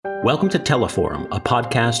Welcome to Teleforum, a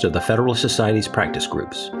podcast of the Federalist Society's practice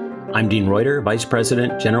groups. I'm Dean Reuter, Vice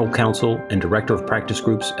President, General Counsel, and Director of Practice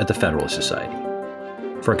Groups at the Federalist Society.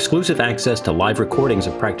 For exclusive access to live recordings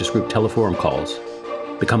of practice group Teleforum calls,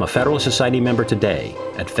 become a Federalist Society member today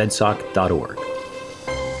at fedsoc.org.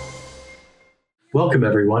 Welcome,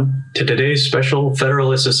 everyone, to today's special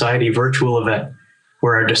Federalist Society virtual event,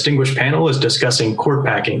 where our distinguished panel is discussing court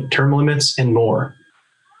packing, term limits, and more.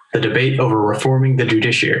 The debate over reforming the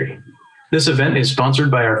judiciary. This event is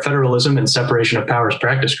sponsored by our Federalism and Separation of Powers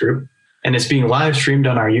practice group, and it's being live streamed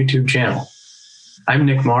on our YouTube channel. I'm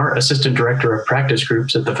Nick Marr, Assistant Director of Practice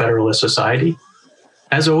Groups at the Federalist Society.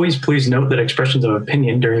 As always, please note that expressions of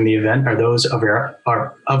opinion during the event are those of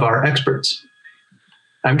our experts.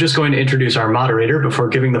 I'm just going to introduce our moderator before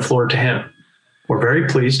giving the floor to him. We're very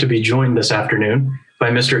pleased to be joined this afternoon by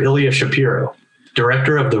Mr. Ilya Shapiro,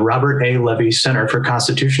 Director of the Robert A. Levy Center for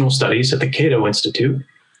Constitutional Studies at the Cato Institute,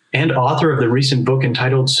 and author of the recent book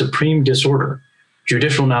entitled Supreme Disorder: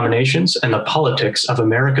 Judicial Nominations and the Politics of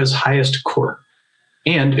America's Highest Court.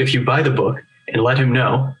 And if you buy the book and let him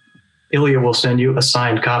know, Ilya will send you a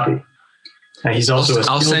signed copy. He's also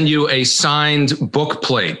I'll send you a signed book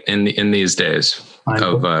plate in these days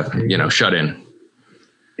of shut in.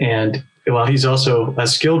 And well, he's also a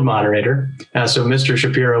skilled moderator. So Mr.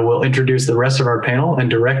 Shapiro will introduce the rest of our panel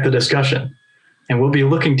and direct the discussion. And we'll be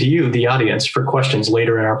looking to you, the audience, for questions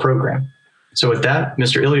later in our program. So with that,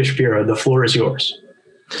 Mr. Ilya Shapiro, the floor is yours.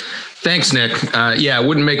 Thanks, Nick. It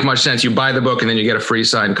wouldn't make much sense. You buy the book and then you get a free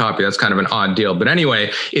signed copy. That's kind of an odd deal. But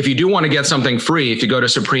anyway, if you do want to get something free, if you go to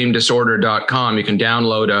supremedisorder.com, you can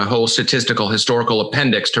download a whole statistical historical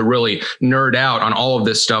appendix to really nerd out on all of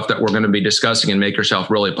this stuff that we're going to be discussing and make yourself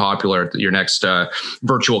really popular at your next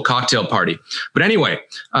virtual cocktail party. But anyway,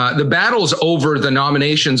 the battles over the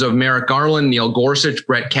nominations of Merrick Garland, Neil Gorsuch,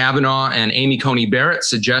 Brett Kavanaugh, and Amy Coney Barrett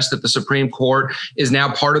suggest that the Supreme Court is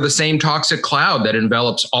now part of the same toxic cloud that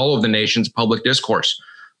envelops all of the nation's public discourse.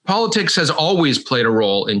 Politics has always played a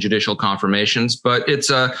role in judicial confirmations, but it's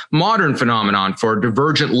a modern phenomenon for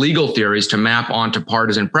divergent legal theories to map onto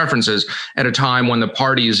partisan preferences at a time when the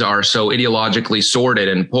parties are so ideologically sordid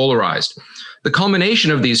and polarized. The culmination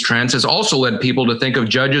of these trends has also led people to think of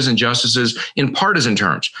judges and justices in partisan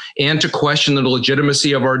terms and to question the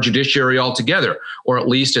legitimacy of our judiciary altogether, or at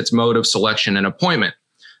least its mode of selection and appointment.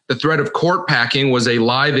 The threat of court packing was a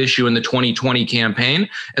live issue in the 2020 campaign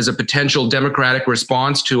as a potential Democratic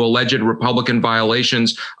response to alleged Republican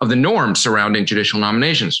violations of the norms surrounding judicial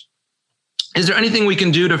nominations. Is there anything we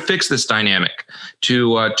can do to fix this dynamic,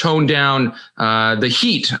 to tone down the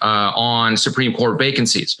heat on Supreme Court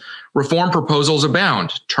vacancies? Reform proposals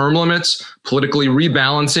abound: term limits, politically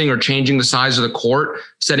rebalancing or changing the size of the court,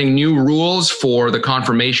 setting new rules for the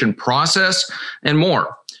confirmation process, and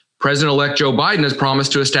more. President-elect Joe Biden has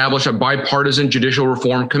promised to establish a bipartisan judicial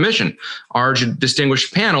reform commission. Our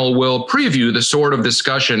distinguished panel will preview the sort of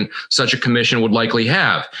discussion such a commission would likely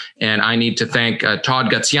have. And I need to thank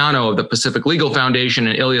Todd Gaziano of the Pacific Legal Foundation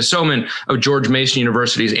and Ilya Somin of George Mason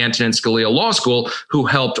University's Antonin Scalia Law School, who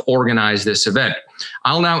helped organize this event.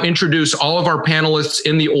 I'll now introduce all of our panelists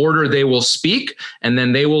in the order they will speak, and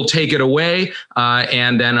then they will take it away,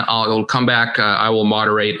 and then I'll come back. I will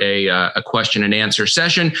moderate a question and answer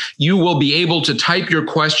session. You will be able to type your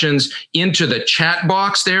questions into the chat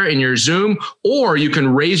box there in your Zoom, or you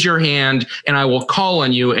can raise your hand and I will call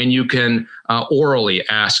on you and you can orally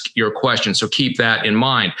ask your question. So keep that in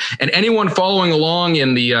mind. And anyone following along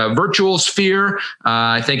in the virtual sphere,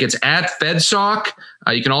 I think it's at FedSoc.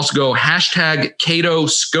 You can also go hashtag Cato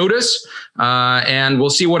SCOTUS, and we'll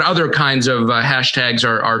see what other kinds of hashtags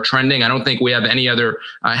are trending. I don't think we have any other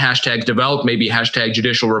hashtags developed, maybe hashtag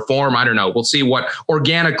judicial reform. I don't know. We'll see what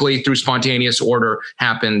organically through spontaneous order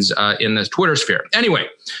happens in the Twitter sphere. Anyway,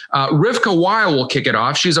 Rivka Weil will kick it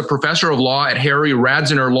off. She's a professor of law at Harry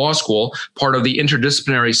Radziner Law School, part of the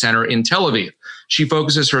Interdisciplinary Center in Tel Aviv. She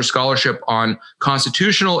focuses her scholarship on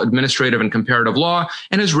constitutional, administrative, and comparative law,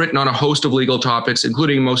 and has written on a host of legal topics,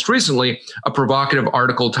 including most recently a provocative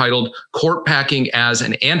article titled "Court Packing as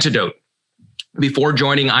an Antidote." Before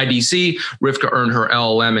joining IDC, Rivka earned her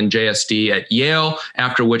LLM and JSD at Yale,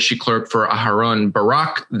 after which she clerked for Aharon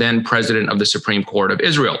Barak, then president of the Supreme Court of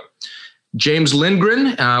Israel. James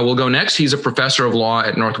Lindgren will go next. He's a professor of law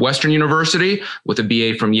at Northwestern University with a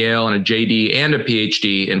BA from Yale and a JD and a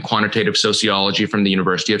PhD in quantitative sociology from the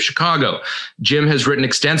University of Chicago. Jim has written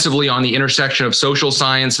extensively on the intersection of social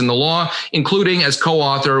science and the law, including as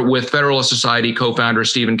co-author with Federalist Society co-founder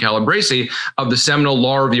Stephen Calabresi of the seminal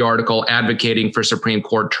law review article Advocating for Supreme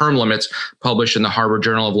Court Term Limits, published in the Harvard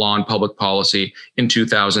Journal of Law and Public Policy in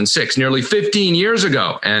 2006, nearly 15 years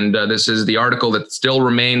ago. And this is the article that still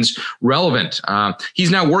remains relevant.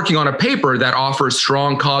 He's now working on a paper that offers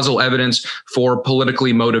strong causal evidence for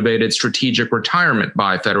politically motivated strategic retirement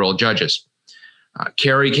by federal judges.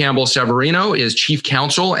 Carrie Campbell Severino is chief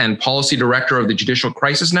counsel and policy director of the Judicial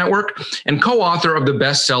Crisis Network and co-author of the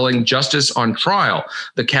best-selling Justice on Trial,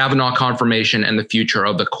 The Kavanaugh Confirmation and the Future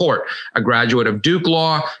of the Court. A graduate of Duke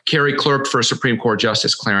Law, Carrie clerked for Supreme Court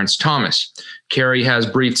Justice Clarence Thomas. Carrie has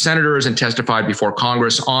briefed senators and testified before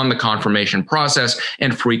Congress on the confirmation process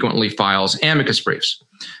and frequently files amicus briefs.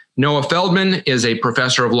 Noah Feldman is a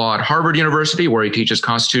professor of law at Harvard University, where he teaches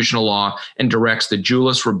constitutional law and directs the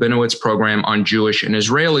Julis Rabinowitz program on Jewish and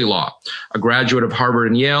Israeli law. A graduate of Harvard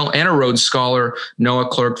and Yale and a Rhodes Scholar, Noah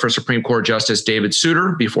clerked for Supreme Court Justice David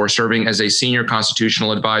Souter before serving as a senior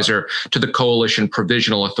constitutional advisor to the Coalition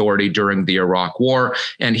Provisional Authority during the Iraq War.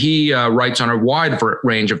 And he writes on a wide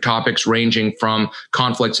range of topics ranging from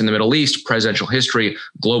conflicts in the Middle East, presidential history,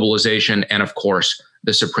 globalization, and of course,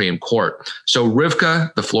 the Supreme Court. So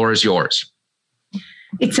Rivka, the floor is yours.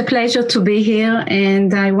 It's a pleasure to be here,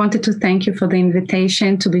 and I wanted to thank you for the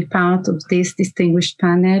invitation to be part of this distinguished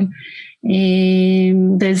panel.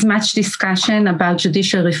 There's much discussion about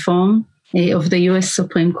judicial reform of the U.S.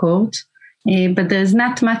 Supreme Court, but there's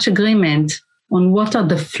not much agreement on what are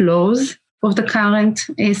the flaws of the current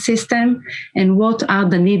system and what are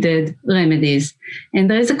the needed remedies. And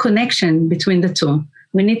there is a connection between the two.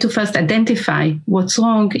 We need to first identify what's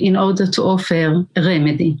wrong in order to offer a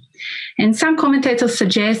remedy. And some commentators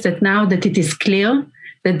suggest that now that it is clear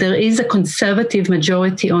that there is a conservative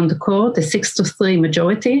majority on the court, a 6-3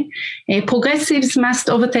 majority, progressives must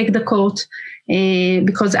overtake the court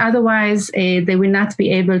because otherwise they will not be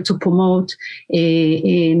able to promote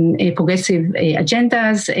progressive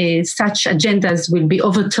agendas. Such agendas will be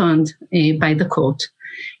overturned by the court.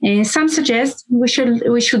 Some suggest we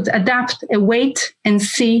should adopt a wait and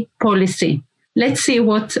see policy. Let's see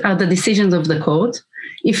what are the decisions of the court.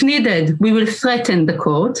 If needed, we will threaten the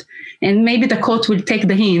court, and maybe the court will take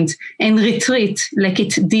the hint and retreat like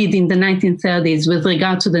it did in the 1930s with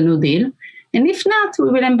regard to the New Deal. And if not,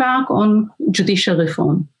 we will embark on judicial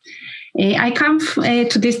reform. I come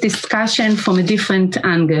to this discussion from a different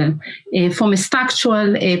angle, from a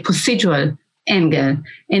structural, procedural angle,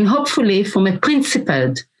 and hopefully from a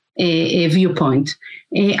principled viewpoint.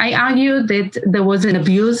 I argue that there was an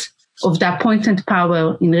abuse of the appointment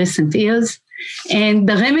power in recent years, and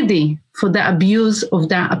the remedy for the abuse of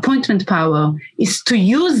the appointment power is to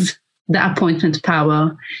use the appointment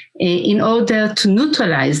power in order to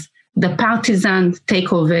neutralize the partisan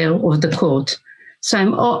takeover of the court. So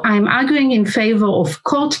I'm arguing in favor of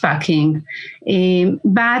court packing,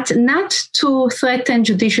 but not to threaten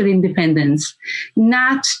judicial independence,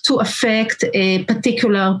 not to affect a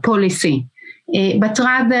particular policy, but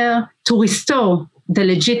rather to restore the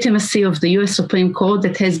legitimacy of the U.S. Supreme Court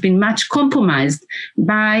that has been much compromised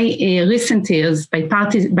by recent years by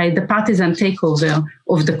the partisan takeover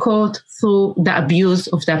of the court through the abuse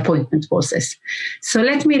of the appointment process. So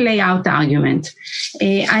let me lay out the argument.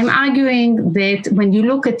 I'm arguing that when you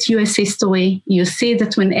look at U.S. history, you see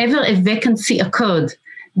that whenever a vacancy occurred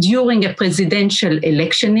during a presidential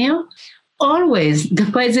election year, always the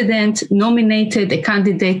president nominated a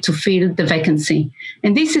candidate to fill the vacancy.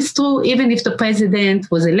 And this is true even if the president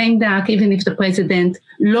was a lame duck, even if the president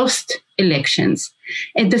lost elections.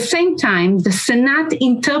 At the same time, the Senate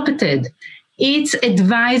interpreted its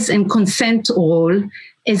advise and consent role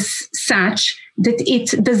as such that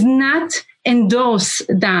it does not endorse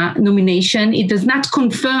the nomination, it does not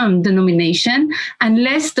confirm the nomination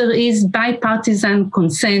unless there is bipartisan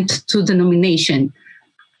consent to the nomination.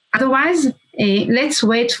 Otherwise, let's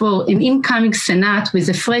wait for an incoming Senate with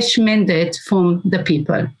a fresh mandate from the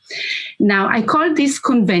people. Now, I call this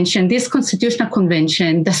convention, this constitutional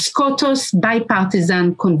convention, the SCOTUS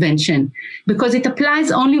Bipartisan Convention, because it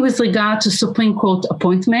applies only with regard to Supreme Court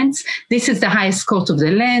appointments. This is the highest court of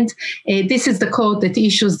the land. This is the court that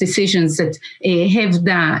issues decisions that have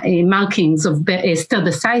the markings of stare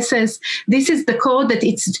decisis. This is the court that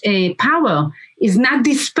its power is not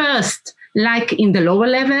dispersed like in the lower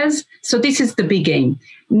levels. So this is the big aim.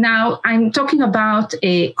 Now, I'm talking about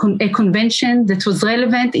a convention that was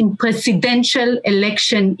relevant in presidential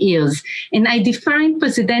election years. And I define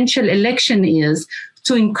presidential election years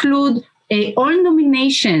to include all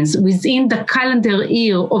nominations within the calendar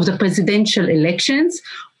year of the presidential elections,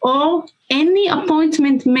 or any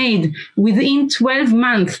appointment made within 12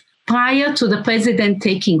 months prior to the president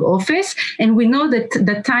taking office. And we know that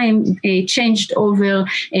the time changed over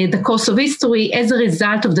the course of history as a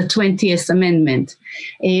result of the 20th Amendment.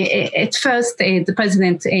 At first, the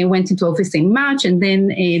president went into office in March, and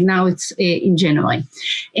then now it's in January.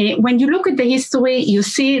 When you look at the history, you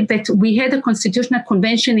see that we had a constitutional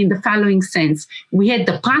convention in the following sense. We had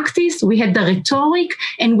the practice, we had the rhetoric,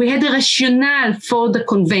 and we had the rationale for the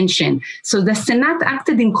convention. So the Senate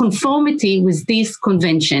acted in conformity with this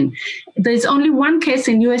convention. There is only one case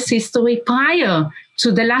in U.S. history prior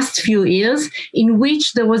to the last few years in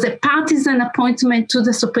which there was a partisan appointment to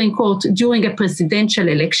the Supreme Court during a presidential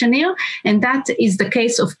election year, and that is the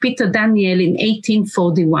case of Peter Daniel in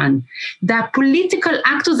 1841. The political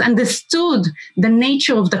actors understood the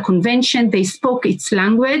nature of the convention, they spoke its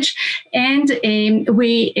language, and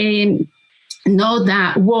we know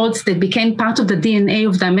the words that became part of the DNA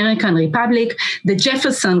of the American Republic. The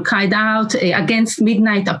Jefferson cried out against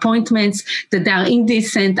midnight appointments, that they are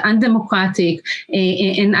indecent, undemocratic,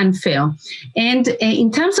 and unfair. And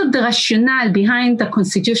in terms of the rationale behind the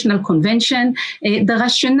Constitutional Convention, the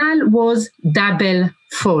rationale was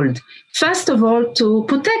double-fold. First of all, to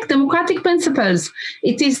protect democratic principles.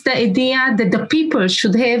 It is the idea that the people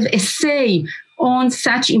should have a say on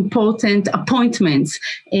such important appointments.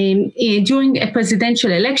 During a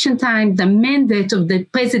presidential election time, the mandate of the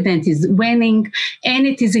president is waning, and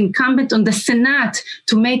it is incumbent on the Senate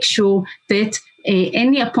to make sure that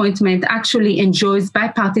any appointment actually enjoys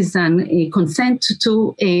bipartisan consent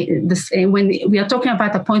to when we are talking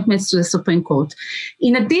about appointments to the Supreme Court.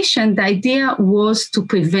 In addition, the idea was to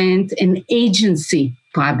prevent an agency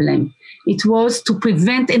problem. It was to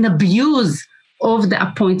prevent an abuse of the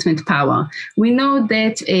appointment power. We know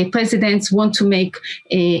that presidents want to make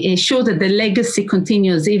sure that the legacy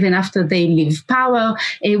continues even after they leave power.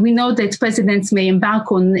 We know that presidents may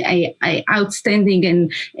embark on outstanding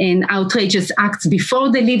and outrageous acts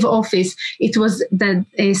before they leave office. It was the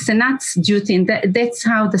Senate's duty, and that's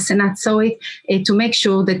how the Senate saw it, to make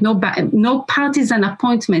sure that no partisan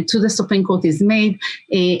appointment to the Supreme Court is made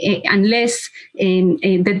unless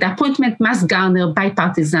that the appointment must garner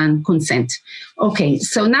bipartisan consent. Okay,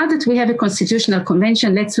 so now that we have a constitutional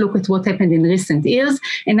convention, let's look at what happened in recent years.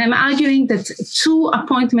 And I'm arguing that two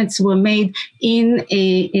appointments were made in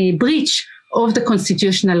a breach of the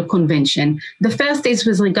Constitutional Convention. The first is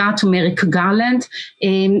with regard to Merrick Garland.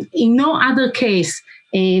 In no other case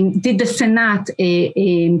did the Senate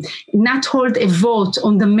not hold a vote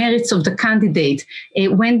on the merits of the candidate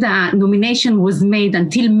when the nomination was made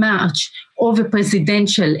until March of a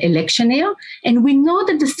presidential election year. And we know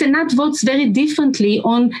that the Senate votes very differently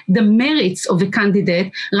on the merits of a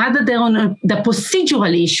candidate rather than on the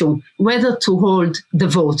procedural issue, whether to hold the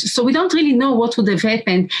vote. So we don't really know what would have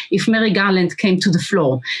happened if Merrick Garland came to the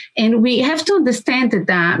floor. And we have to understand that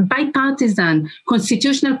the bipartisan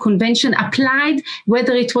Constitutional Convention applied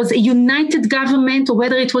whether it was a united government or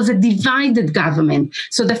whether it was a divided government.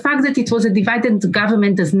 So the fact that it was a divided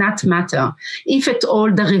government does not matter, if at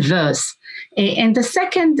all the reverse. And the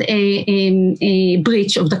second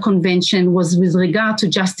breach of the convention was with regard to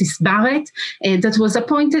Justice Barrett, that was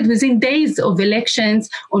appointed within days of elections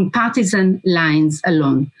on partisan lines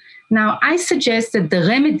alone. Now, I suggest that the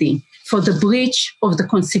remedy for the breach of the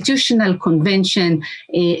Constitutional Convention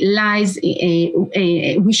lies,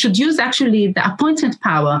 we should use actually the appointment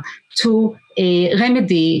power to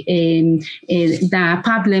remedy the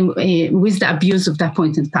problem with the abuse of the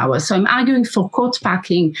appointment power. So I'm arguing for court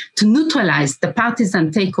packing to neutralize the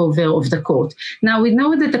partisan takeover of the court. Now, we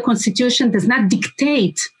know that the Constitution does not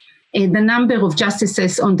dictate the number of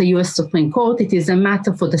justices on the U.S. Supreme Court. It is a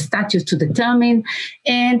matter for the statute to determine.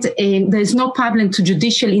 And there is no problem to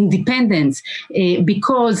judicial independence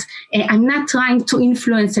because I'm not trying to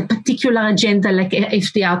influence a particular agenda like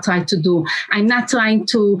FDR tried to do. I'm not trying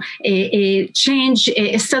to change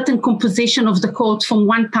a certain composition of the court from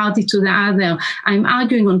one party to the other. I'm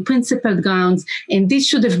arguing on principled grounds, and this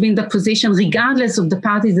should have been the position regardless of the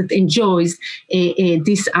party that enjoys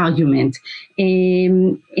this argument.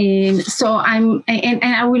 So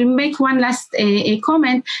I will make one last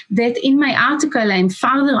comment that in my article, I'm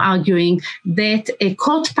further arguing that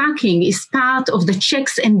court packing is part of the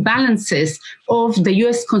checks and balances of the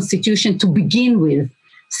U.S. Constitution to begin with.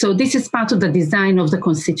 So this is part of the design of the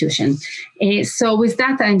Constitution. So with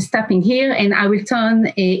that, I'm stopping here, and I will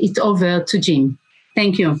turn it over to Jim.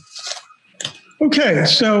 Thank you. Okay,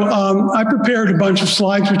 so I prepared a bunch of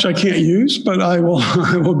slides which I can't use, but I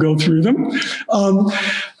will go through them.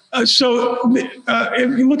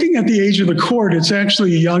 Looking at the age of the court, it's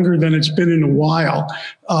actually younger than it's been in a while.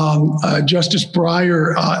 Justice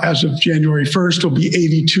Breyer, as of January 1st, will be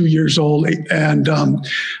 82 years old, and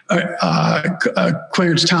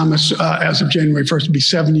Clarence Thomas, as of January 1st, will be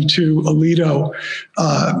 72. Alito,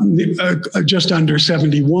 just under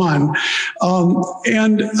 71.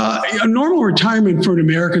 A normal retirement for an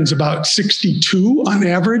American is about 62 on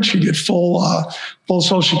average. You get full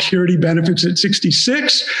Social Security benefits at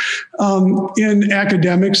 66. In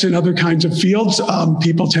academics and other kinds of fields,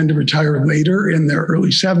 people tend to retire later in their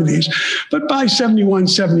early 70s. But by 71,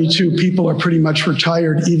 72, people are pretty much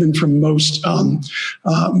retired, even from most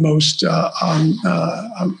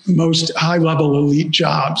high-level elite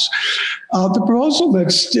jobs. The proposal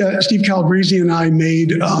that Steve Calabrese and I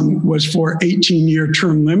made was for 18-year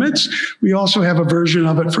term limits. We also have a version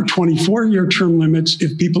of it for 24-year term limits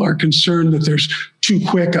if people are concerned that there's too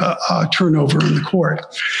quick a turnover in the court.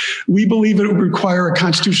 We believe it would require a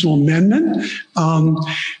constitutional amendment.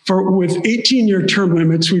 With 18-year term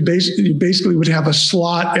limits, we basically would have a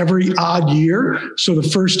slot every odd year. So the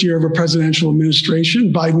first year of a presidential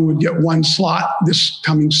administration, Biden would get one slot this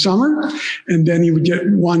coming summer, and then he would get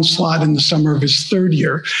one slot in the summer of his third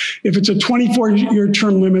year. If it's a 24-year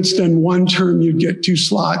term limits, then one term you'd get two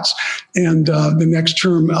slots, and the next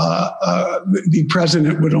term the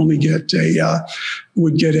president would only get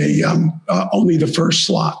only the first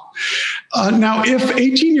slot. Now, if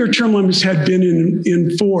 18-year term limits had been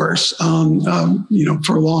in force,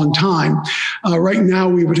 for a long time, right now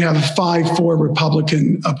we would have a 5-4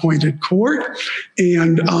 Republican-appointed court,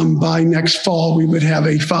 and by next fall we would have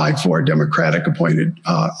a 5-4 Democratic-appointed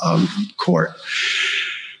court.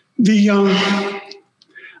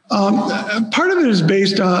 Part of it is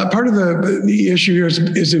based, part of the issue here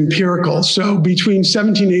is empirical. So between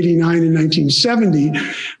 1789 and 1970,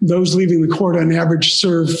 those leaving the court on average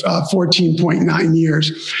serve 14.9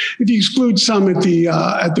 years. If you exclude some at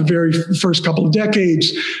the very first couple of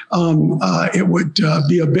decades, it would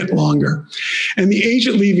be a bit longer. And the age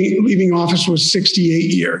at leaving office was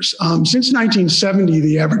 68 years. Since 1970,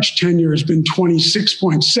 the average tenure has been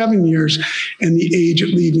 26.7 years, and the age at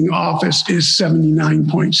leaving office is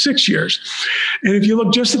 79.6 years. And if you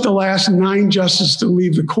look just at the last 9 justices to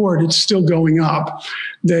leave the court, it's still going up.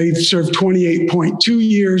 They've served 28.2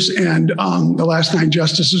 years, and the last 9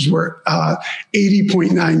 justices were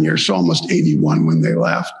 80.9 years, so almost 81 when they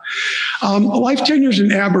left. Life tenure is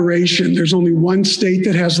an aberration. There's only one state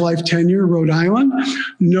that has life tenure, Rhode Island.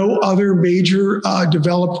 No other major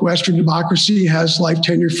developed Western democracy has life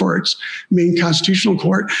tenure for its main constitutional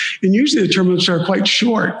court. And usually the term limits are quite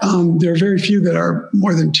short. There are very few that are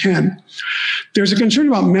more than 10. There's a concern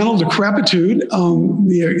about mental decrepitude.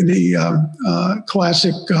 The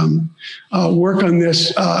classic work on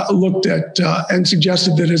this looked at and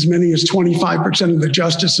suggested that as many as 25% of the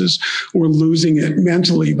justices were losing it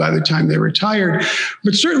mentally by the time they retired.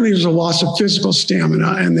 But certainly there's a loss of physical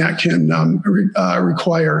stamina, and that can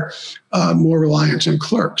require more reliance on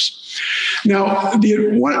clerks. Now,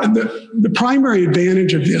 the primary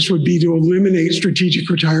advantage of this would be to eliminate strategic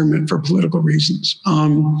retirement for political reasons.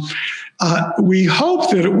 We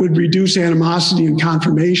hope that it would reduce animosity and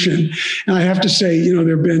confirmation. And I have to say, there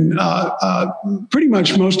have been pretty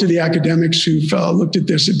much most of the academics who've looked at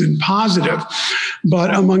this have been positive.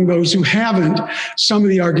 But among those who haven't, some of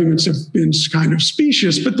the arguments have been kind of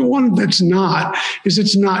specious. But the one that's not is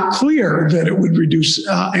it's not clear that it would reduce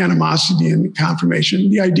animosity and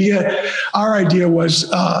confirmation. Our idea was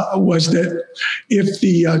that if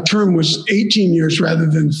the term was 18 years rather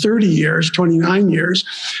than 30 years, 29 years,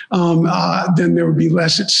 then there would be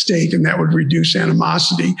less at stake, and that would reduce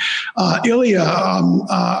animosity. Ilya,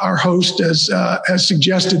 our host, has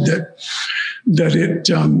suggested that it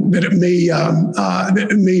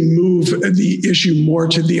may move the issue more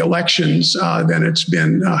to the elections than it's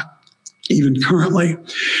been even currently.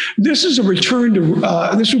 This is a return to,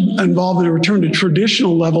 this would involve a return to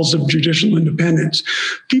traditional levels of judicial independence.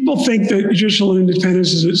 People think that judicial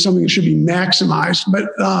independence is something that should be maximized, but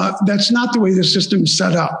that's not the way the system's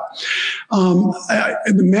set up.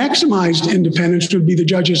 The maximized independence would be the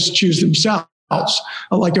judges choose themselves,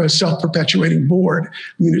 like a self-perpetuating board. I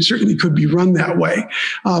mean, it certainly could be run that way.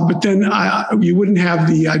 But then you wouldn't have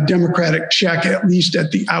the democratic check, at least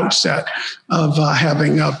at the outset of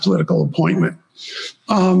having a political appointment.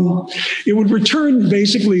 It would return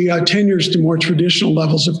basically tenures to more traditional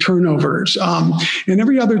levels of turnovers. And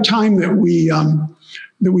every other time that we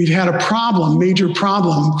that we've had a major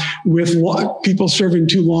problem with people serving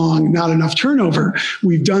too long, not enough turnover.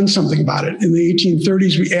 We've done something about it. In the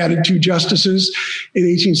 1830s, we added 2 justices. In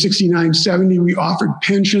 1869-70, we offered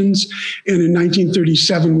pensions. And in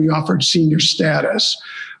 1937, we offered senior status.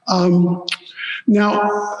 Now,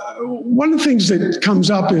 one of the things that comes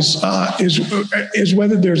up is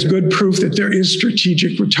whether there's good proof that there is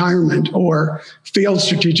strategic retirement or failed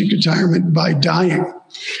strategic retirement by dying.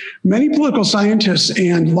 Many political scientists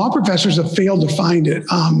and law professors have failed to find it.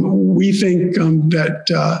 We think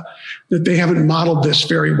that they haven't modeled this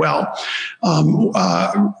very well.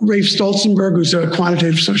 Rafe Stolzenberg, who's a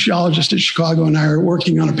quantitative sociologist at Chicago, and I are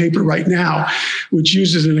working on a paper right now, which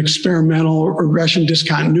uses an experimental regression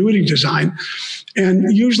discontinuity design.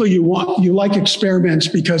 And usually you like experiments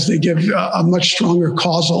because they give a much stronger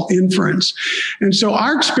causal inference. And so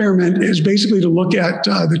our experiment is basically to look at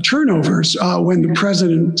the turnovers when the party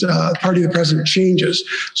of the president changes.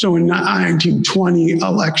 So in 1920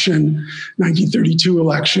 election, 1932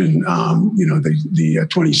 election, the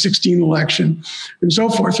 2016 election, and so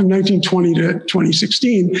forth, from 1920 to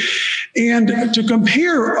 2016. And to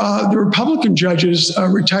compare the Republican judges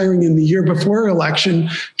retiring in the year before election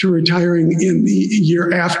to retiring in the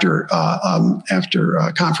year after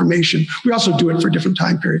confirmation. We also do it for different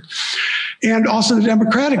time periods. And also the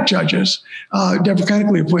Democratic judges,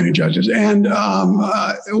 democratically appointed judges. And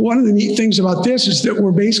one of the neat things about this is that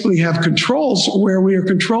we basically have controls where we are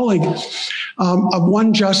controlling of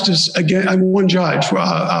one justice one judge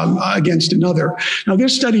against another. Now,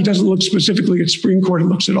 this study doesn't look specifically at Supreme Court. It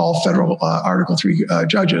looks at all federal Article III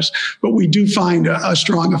judges. But we do find a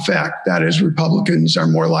strong effect. That is, Republicans are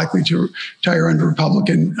more likely to retire under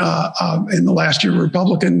Republican in the last year of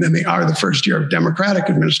Republican than they are the first year of Democratic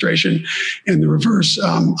administration. And the reverse,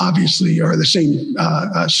 obviously, are the same,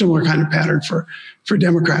 similar kind of pattern for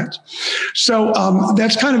Democrats. So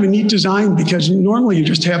that's kind of a neat design because normally you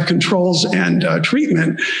just have controls and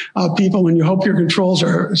treatment people, and you hope your controls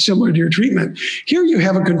are similar to your treatment. Here you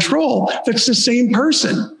have a control that's the same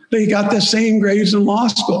person. They got the same grades in law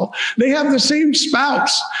school. They have the same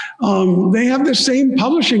spouse. They have the same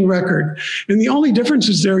publishing record. And the only difference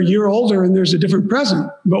is they're a year older and there's a different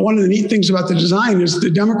president. But one of the neat things about the design is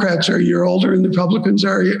the Democrats are a year older and the Republicans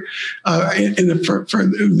are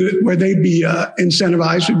where they'd be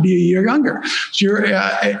incentivized would be a year younger. So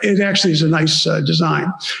it actually is a nice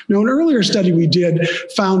design. Now, an earlier study we did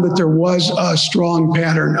found that there was a strong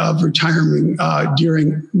pattern of retirement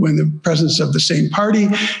when the presidents of the same party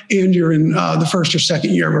and you're in the first or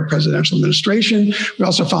second year of a presidential administration. We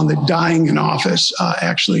also found that dying in office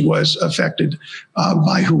actually was affected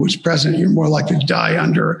by who was president. You're more likely to die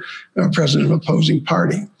under a president of opposing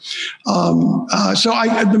party.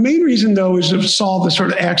 The main reason, though, is to solve the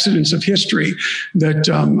sort of accidents of history that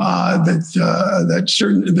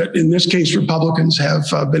in this case Republicans have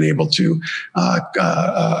been able to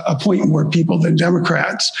appoint more people than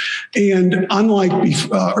Democrats. And unlike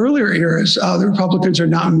earlier eras, the Republicans are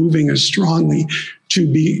not moving as strongly to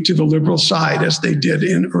the liberal side as they did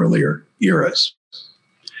in earlier eras.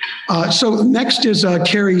 So next is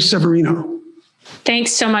Carrie Severino.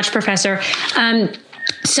 Thanks so much, Professor. I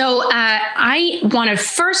want to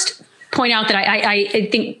first point out that I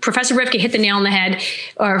think Professor Rifka hit the nail on the head,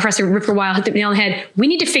 or Professor Rifka-Weil hit the nail on the head. We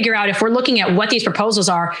need to figure out, if we're looking at what these proposals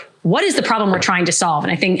are, what is the problem we're trying to solve?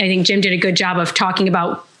 And I think Jim did a good job of talking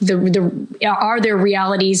about are there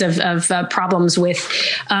realities of problems with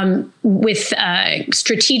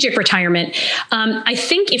strategic retirement. I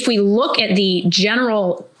think if we look at the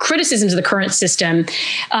general criticisms of the current system,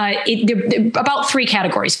 they're about 3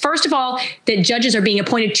 categories. First of all, that judges are being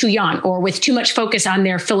appointed too young or with too much focus on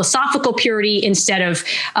their philosophical purity instead of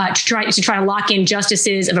to try to lock in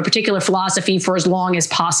justices of a particular philosophy for as long as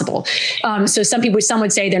possible. So some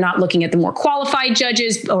would say they're not looking at the more qualified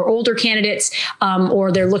judges or older candidates,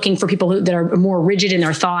 or they're looking for people that are more rigid in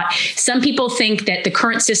their thought. Some people think that the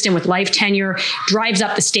current system with life tenure drives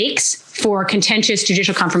up the stakes for contentious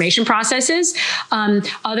judicial confirmation processes.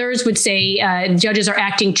 Others would say judges are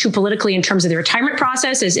acting too politically in terms of the retirement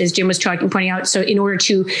process, as Jim was pointing out. So in order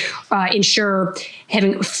to ensure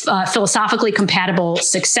having philosophically compatible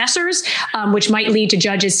successors, which might lead to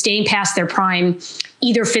judges staying past their prime,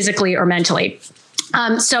 either physically or mentally.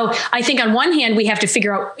 So I think on one hand, we have to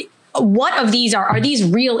figure out what of these are these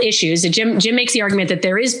real issues? Jim makes the argument that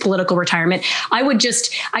there is political retirement. I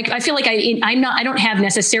feel like I don't have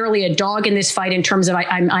necessarily a dog in this fight in terms of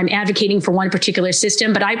I'm advocating for one particular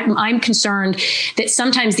system, but I'm concerned that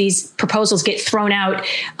sometimes these proposals get thrown out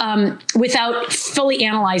without fully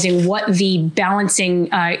analyzing what the balancing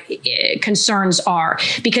concerns are,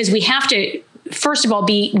 because we have to first of all,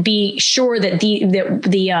 be sure that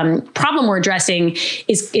the problem we're addressing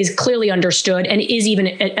is clearly understood and is even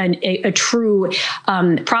a true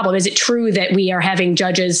problem. Is it true that we are having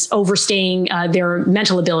judges overstaying their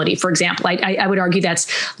mental ability, for example? I would argue that's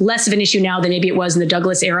less of an issue now than maybe it was in the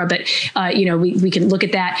Douglas era, but we can look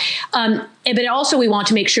at that. But also we want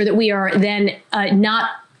to make sure that we are then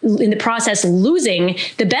not in the process losing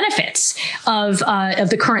the benefits of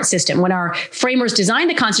the current system. When our framers designed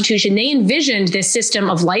the Constitution, they envisioned this system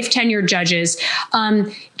of life tenured judges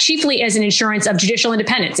chiefly as an assurance of judicial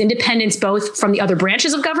independence both from the other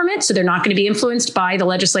branches of government, so they're not going to be influenced by the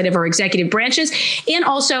legislative or executive branches, and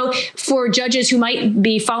also for judges who might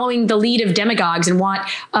be following the lead of demagogues and want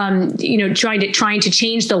trying to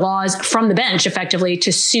change the laws from the bench effectively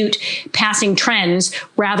to suit passing trends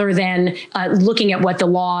rather than looking at what the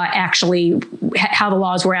law how the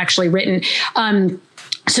laws were actually written.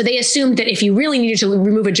 So they assumed that if you really needed to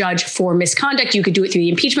remove a judge for misconduct, you could do it through the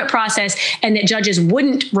impeachment process, and that judges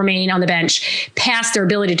wouldn't remain on the bench past their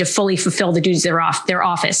ability to fully fulfill the duties of their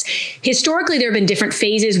office. Historically, there have been different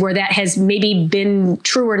phases where that has maybe been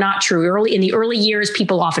true or not true. In the early years,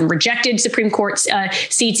 people often rejected Supreme Court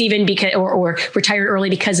seats even because, or retired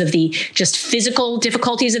early because of the just physical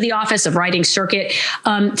difficulties of the office of riding circuit.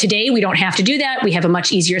 Today, we don't have to do that. We have a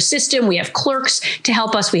much easier system. We have clerks to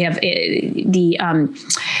help us. We have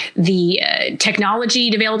the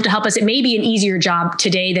technology available to help us. It may be an easier job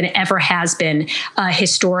today than it ever has been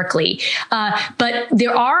historically. But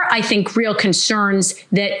there are, I think, real concerns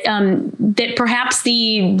that perhaps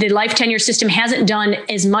the life tenure system hasn't done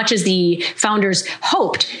as much as the founders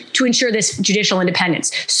hoped to ensure this judicial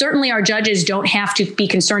independence. Certainly, our judges don't have to be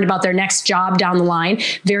concerned about their next job down the line.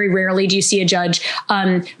 Very rarely do you see a judge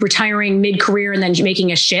retiring mid-career and then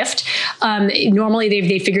making a shift. Normally,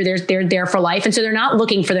 they figure they're there for life, and so they're not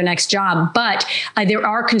looking for their next job. But there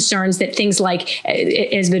are concerns that things like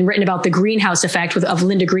it has been written about the greenhouse effect of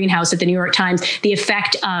Linda Greenhouse at the New York Times, the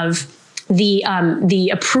effect of the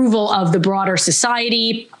approval of the broader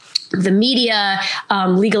society, the media,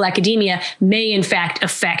 legal academia may in fact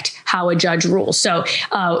affect how a judge rules. So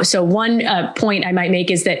one point I might make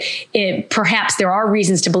is that perhaps there are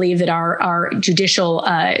reasons to believe that our judicial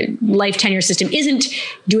life tenure system isn't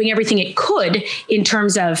doing everything it could in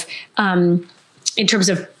terms of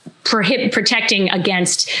protecting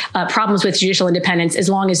against problems with judicial independence, as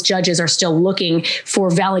long as judges are still looking for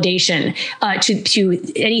validation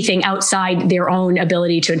to anything outside their own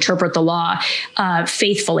ability to interpret the law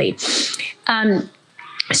faithfully.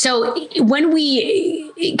 So when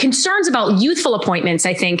concerns about youthful appointments,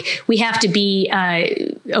 I think we have to be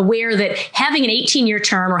aware that having an 18-year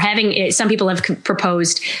term, or having, some people have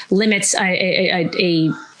proposed limits,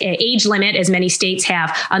 a age limit, as many states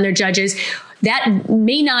have on their judges, that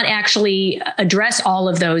may not actually address all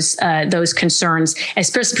of those concerns,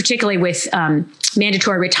 especially particularly with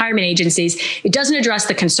mandatory retirement agencies. It doesn't address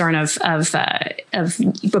the concern of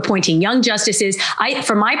appointing young justices.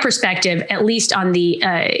 From my perspective, at least on the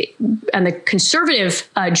conservative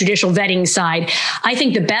judicial vetting side, I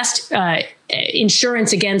think the best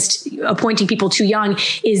insurance against appointing people too young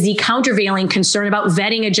is the countervailing concern about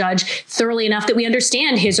vetting a judge thoroughly enough that we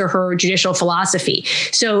understand his or her judicial philosophy.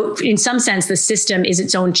 So in some sense, the system is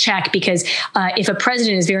its own check, because if a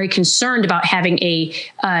president is very concerned about having a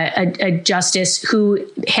justice who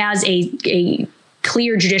has a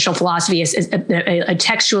clear judicial philosophy, as a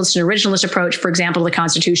textualist and originalist approach, for example, to the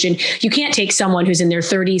Constitution, you can't take someone who's in their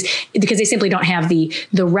 30s because they simply don't have the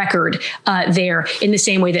record there in the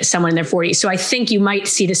same way that someone in their 40s. So I think you might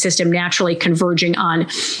see the system naturally converging on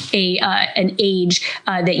an age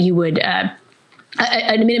that you would a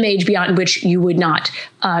minimum age beyond which you would not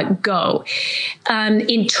go.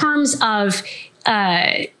 In terms of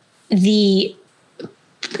the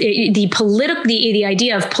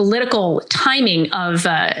idea of political timing of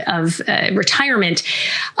retirement,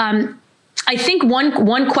 I think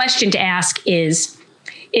one question to ask is,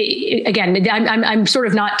 again, I'm sort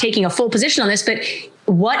of not taking a full position on this, but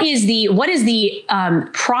what is the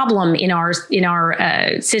problem in our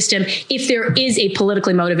system if there is a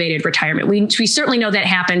politically motivated retirement? We certainly know that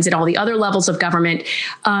happens at all the other levels of government.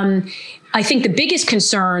 I think the biggest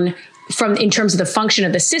concern in terms of the function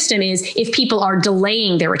of the system is if people are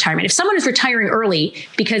delaying their retirement. If someone is retiring early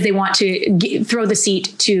because they want to throw the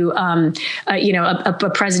seat to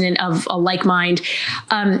a president of a like mind,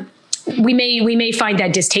 we may find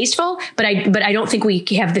that distasteful, but I don't think we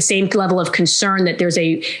have the same level of concern that there's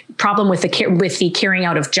a problem with the carrying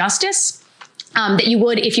out of justice. that you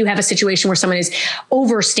would if you have a situation where someone is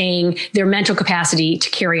overstaying their mental capacity to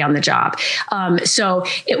carry on the job.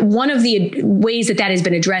 One of the ways that has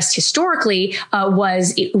been addressed historically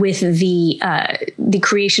was with the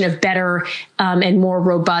creation of better and more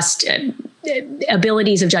robust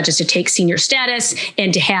abilities of judges to take senior status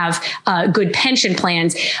and to have good pension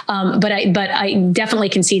plans. But I definitely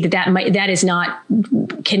concede that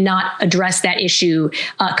cannot address that issue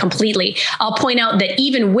completely. I'll point out that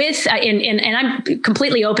even with and I'm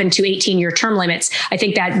completely open to 18-year term limits. I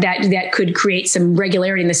think that could create some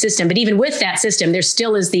regularity in the system. But even with that system, there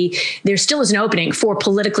still is an opening for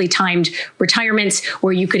politically timed retirements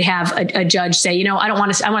where you could have a judge say, I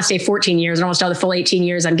want to stay 14 years. I don't want to stay the full 18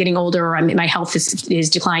 years. I'm getting older, or my health is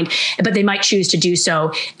declined. But they might choose to do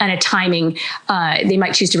so at a timing. They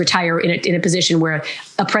might choose to retire in a position where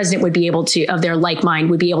a president would be able to, of their like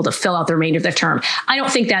mind, would be able to fill out the remainder of their term. I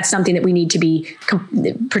don't think that's something that we need to be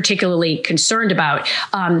particularly concerned about,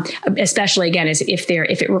 especially again, if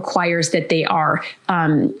it requires that they are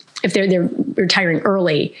if they're retiring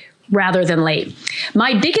early rather than late.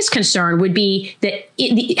 My biggest concern would be that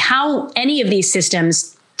how any of these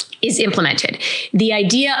systems is implemented. The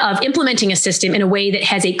idea of implementing a system in a way that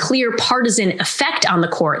has a clear partisan effect on the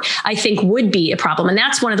court, I think would be a problem. And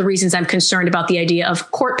that's one of the reasons I'm concerned about the idea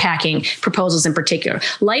of court packing proposals in particular.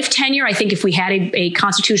 Life tenure, I think if we had a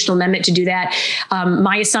constitutional amendment to do that,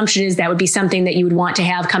 my assumption is that would be something that you would want to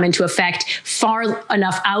have come into effect far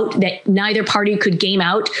enough out that neither party could game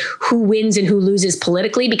out who wins and who loses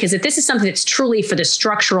politically. Because if this is something that's truly for the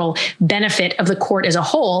structural benefit of the court as a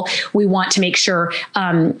whole, we want to make sure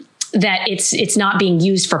that it's not being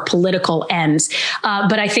used for political ends.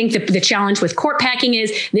 But I think the challenge with court packing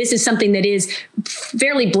is this is something that is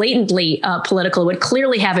fairly blatantly political. It would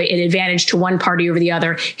clearly have an advantage to one party over the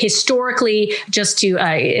other. Historically, just to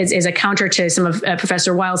as a counter to some of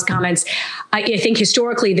Professor Weil's comments, I think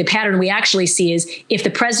historically the pattern we actually see is if the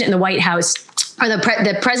president in the White House or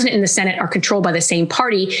the president and the Senate are controlled by the same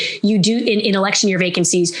party, you do in election year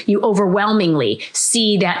vacancies, you overwhelmingly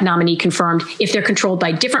see that nominee confirmed. If they're controlled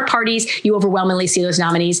by different parties, you overwhelmingly see those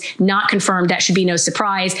nominees not confirmed. That should be no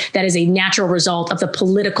surprise. That is a natural result of the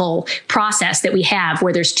political process that we have,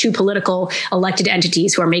 where there's two political elected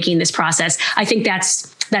entities who are making this process. I think that's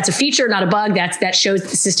a feature, not a bug. That shows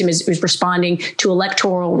the system is responding to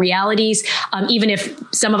electoral realities, even if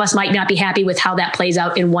some of us might not be happy with how that plays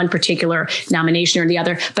out in one particular nomination or the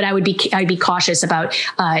other. But I'd be cautious about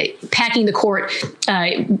packing the court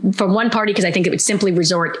from one party, because I think it would simply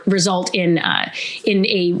result in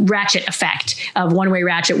a ratchet effect of one-way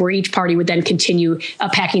ratchet, where each party would then continue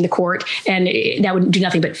packing the court, and that would do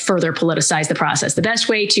nothing but further politicize the process. The best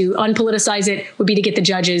way to unpoliticize it would be to get the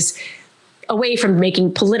judges away from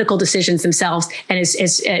making political decisions themselves and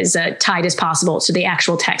as tied as possible to the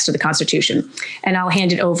actual text of the Constitution. And I'll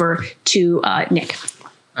hand it over to Nick.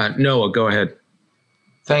 Noah, go ahead.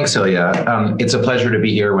 Thanks, Ilya. It's a pleasure to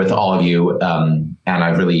be here with all of you, and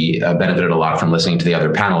I've really benefited a lot from listening to the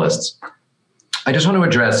other panelists. I just want to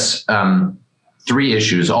address three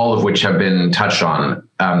issues, all of which have been touched on.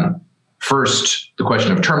 First, the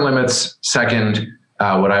question of term limits. Second,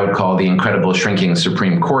 what I would call the incredible shrinking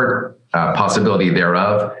Supreme Court, possibility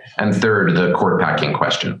thereof. And third, the court packing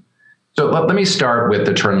question. So let me start with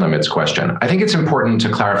the term limits question. I think it's important to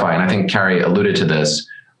clarify, and I think Carrie alluded to this,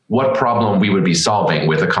 what problem we would be solving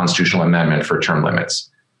with a constitutional amendment for term limits.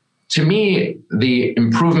 To me, the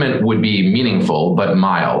improvement would be meaningful, but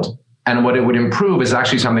mild. And what it would improve is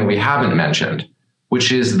actually something we haven't mentioned,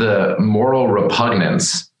 which is the moral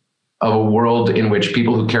repugnance of a world in which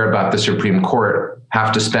people who care about the Supreme Court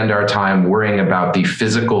have to spend our time worrying about the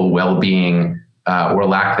physical well-being or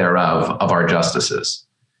lack thereof of our justices.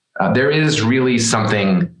 There is really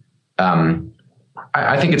something,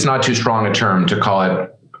 I think it's not too strong a term to call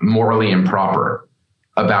it morally improper,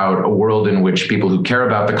 about a world in which people who care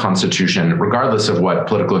about the Constitution, regardless of what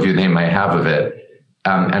political view they may have of it,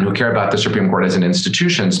 and who care about the Supreme Court as an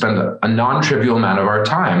institution, spend a non-trivial amount of our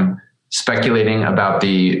time speculating about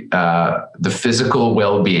the physical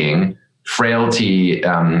well-being, frailty,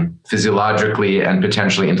 physiologically and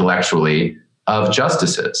potentially intellectually, of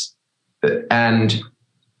justices, and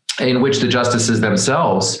in which the justices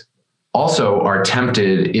themselves also are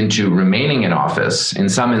tempted into remaining in office, in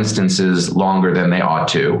some instances longer than they ought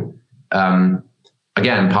to.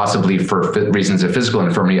 Again, possibly for reasons of physical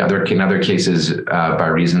infirmity, in other cases by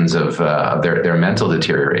reasons of their mental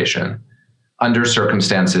deterioration, under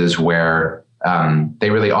circumstances where they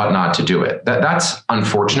really ought not to do it. That's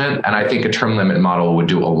unfortunate, and I think a term limit model would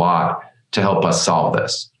do a lot to help us solve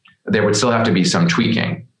this. There would still have to be some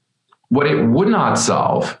tweaking. What it would not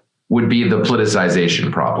solve would be the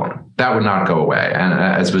politicization problem. That would not go away. And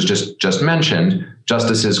as was just mentioned,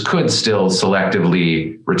 justices could still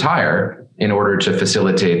selectively retire in order to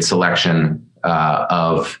facilitate selection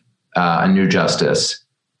of a new justice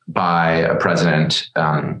by a president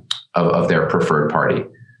of their preferred party.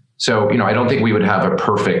 So, I don't think we would have a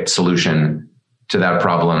perfect solution to that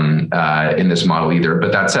problem in this model either.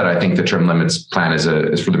 But that said, I think the term limits plan is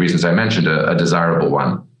for the reasons I mentioned, a desirable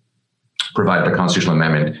one, provided a constitutional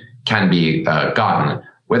amendment can be gotten.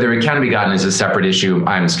 Whether it can be gotten is a separate issue.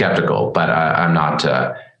 I'm skeptical, but I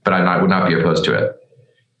would not be opposed to it.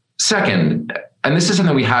 Second, and this is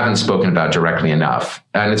something we haven't spoken about directly enough,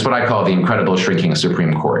 and it's what I call the incredible shrinking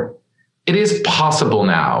Supreme Court. It is possible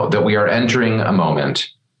now that we are entering a moment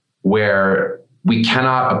where we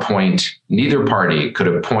cannot appoint, neither party could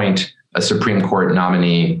appoint a Supreme Court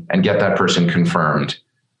nominee and get that person confirmed,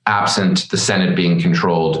 absent the Senate being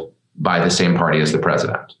controlled by the same party as the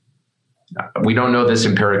president. We don't know this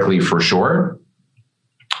empirically for sure,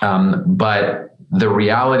 but the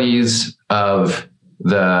realities of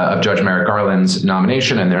Judge Merrick Garland's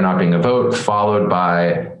nomination and there not being a vote, followed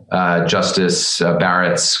by Justice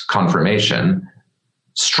Barrett's confirmation,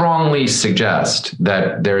 strongly suggest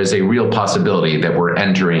that there is a real possibility that we're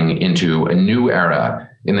entering into a new era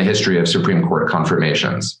in the history of Supreme Court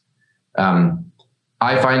confirmations.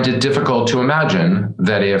 I find it difficult to imagine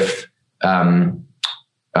that if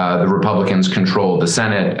the Republicans control the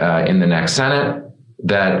Senate in the next Senate,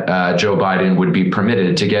 that Joe Biden would be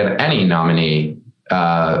permitted to get any nominee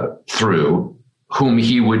through whom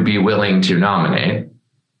he would be willing to nominate.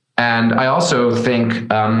 And I also think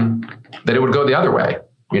that it would go the other way.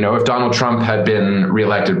 If Donald Trump had been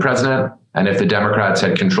reelected president and if the Democrats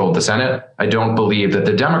had controlled the Senate, I don't believe that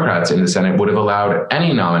the Democrats in the Senate would have allowed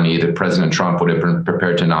any nominee that President Trump would have been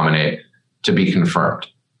prepared to nominate to be confirmed.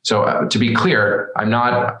 So to be clear,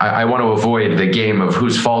 I want to avoid the game of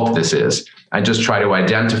whose fault this is. I just try to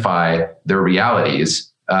identify the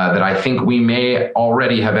realities that I think we may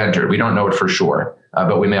already have entered. We don't know it for sure,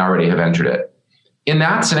 but we may already have entered it. In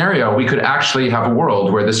that scenario, we could actually have a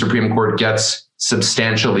world where the Supreme Court gets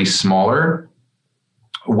substantially smaller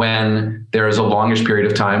when there is a longish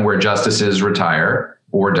period of time where justices retire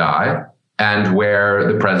or die and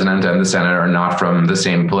where the president and the Senate are not from the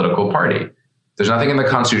same political party. There's nothing in the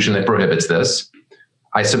Constitution that prohibits this.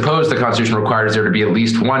 I suppose the Constitution requires there to be at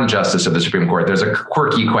least one justice of the Supreme Court. There's a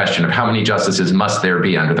quirky question of how many justices must there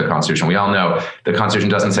be under the Constitution. We all know the Constitution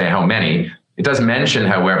doesn't say how many. It does mention,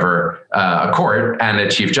 however, a court and a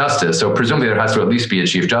chief justice. So presumably there has to at least be a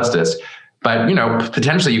chief justice. But,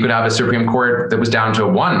 potentially you could have a Supreme Court that was down to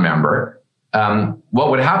one member. What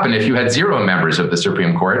would happen if you had 0 members of the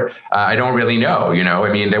Supreme Court? I don't really know.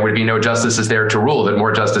 There would be no justices there to rule, that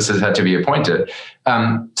more justices had to be appointed.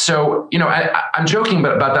 I'm joking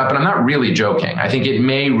about that, but I'm not really joking. I think it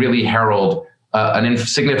may really herald a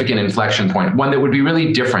significant inflection point, one that would be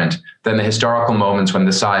really different than the historical moments when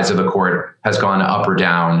the size of the court has gone up or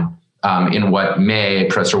down in what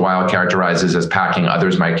Professor Weil characterizes as packing,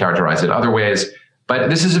 others might characterize it other ways. But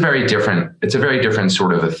this is a very different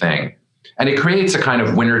sort of a thing. And it creates a kind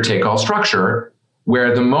of winner-take-all structure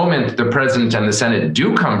where the moment the president and the Senate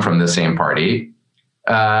do come from the same party,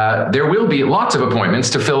 there will be lots of appointments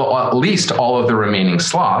to fill at least all of the remaining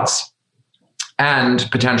slots. And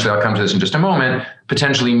potentially, I'll come to this in just a moment,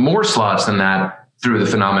 potentially more slots than that through the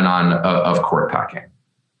phenomenon of court packing.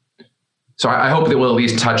 So I hope that we'll at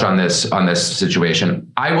least touch on this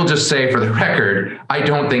situation. I will just say for the record, I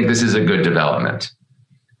don't think this is a good development.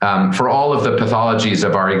 For all of the pathologies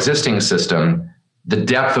of our existing system, the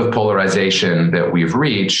depth of polarization that we've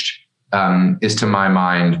reached is, to my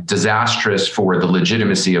mind, disastrous for the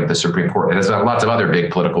legitimacy of the Supreme Court. It has lots of other big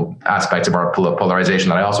political aspects of our polarization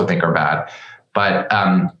that I also think are bad. But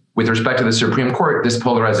with respect to the Supreme Court, this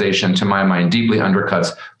polarization, to my mind, deeply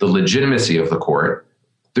undercuts the legitimacy of the court.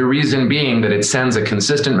 The reason being that it sends a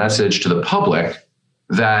consistent message to the public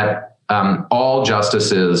that all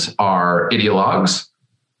justices are ideologues,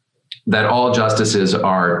 that all justices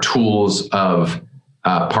are tools of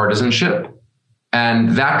partisanship.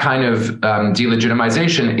 And that kind of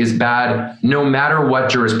delegitimization is bad no matter what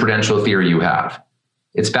jurisprudential theory you have.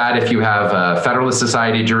 It's bad if you have a Federalist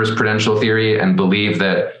Society jurisprudential theory and believe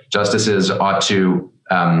that justices ought to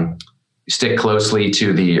stick closely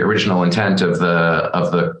to the original intent of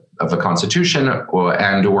the Constitution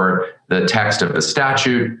or the text of the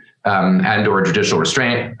statute and or judicial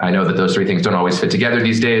restraint. I know that those three things don't always fit together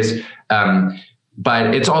these days.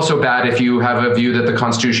 But it's also bad if you have a view that the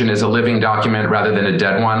Constitution is a living document rather than a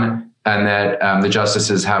dead one, and that the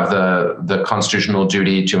justices have the constitutional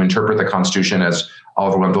duty to interpret the Constitution as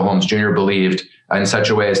Oliver Wendell Holmes Jr. believed, in such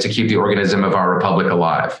a way as to keep the organism of our republic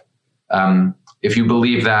alive. If you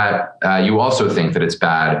believe that, you also think that it's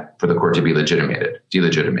bad for the court to be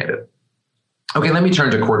delegitimated. Okay, let me turn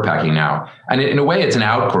to court packing now. And in a way, it's an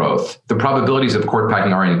outgrowth. The probabilities of court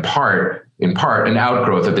packing are in part an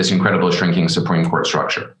outgrowth of this incredible shrinking Supreme Court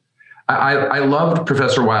structure. I loved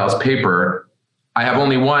Professor Weil's paper. I have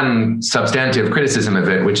only one substantive criticism of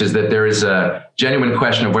it, which is that there is a genuine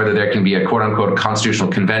question of whether there can be a quote unquote constitutional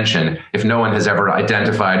convention if no one has ever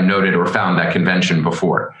identified, noted, or found that convention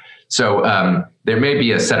before. So there may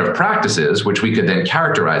be a set of practices which we could then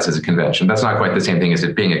characterize as a convention. That's not quite the same thing as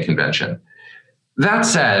it being a convention. That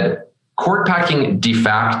said, court packing de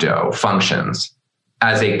facto functions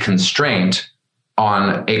as a constraint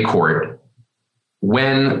on a court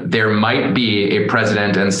when there might be a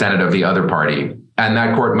president and Senate of the other party, and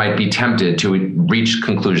that court might be tempted to reach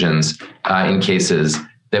conclusions in cases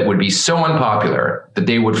that would be so unpopular that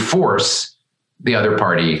they would force the other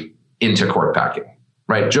party into court packing.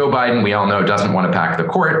 Right? Joe Biden, we all know, doesn't want to pack the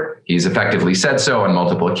court. He's effectively said so on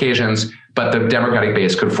multiple occasions, but the Democratic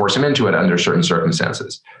base could force him into it under certain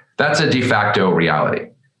circumstances. That's a de facto reality.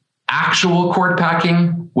 Actual court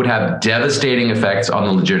packing would have devastating effects on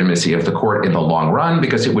the legitimacy of the court in the long run,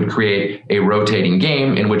 because it would create a rotating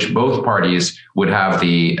game in which both parties would have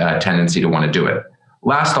the tendency to want to do it.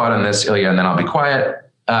 Last thought on this, Ilya, and then I'll be quiet,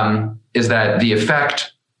 is that the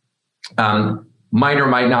effect might or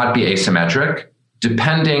might not be asymmetric,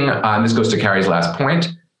 depending on, this goes to Carrie's last point,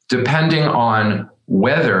 depending on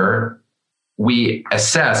whether we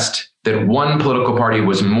assessed that one political party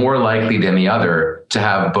was more likely than the other to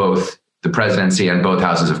have both the presidency and both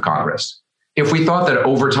houses of Congress. If we thought that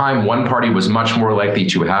over time one party was much more likely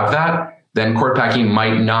to have that, then court packing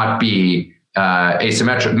might not be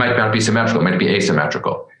asymmetrical, might not be symmetrical, might be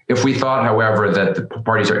asymmetrical. If we thought, however, that the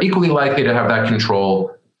parties are equally likely to have that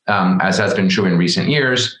control, as has been true in recent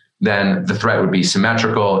years, then the threat would be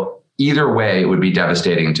symmetrical. Either way, it would be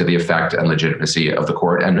devastating to the effect and legitimacy of the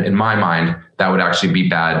court. And in my mind, that would actually be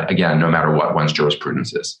bad, again, no matter what one's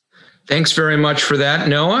jurisprudence is. Thanks very much for that,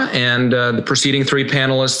 Noah, and the preceding three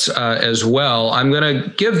panelists as well. I'm going to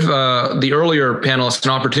give the earlier panelists an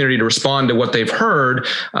opportunity to respond to what they've heard.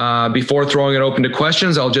 Before throwing it open to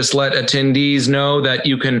questions, I'll just let attendees know that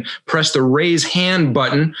you can press the raise hand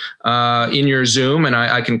button in your Zoom, and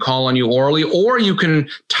I can call on you orally, or you can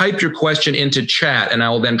type your question into chat, and I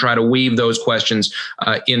will then try to weave those questions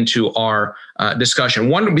into our discussion.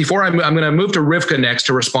 Before I'm going to move to Rivka next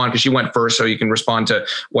to respond, because she went first, so you can respond to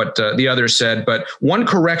what the others said. But one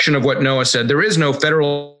correction of what Noah said: there is no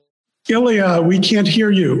federal. Ilya, we can't hear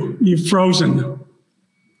you. You've frozen.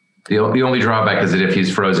 The only drawback is that if he's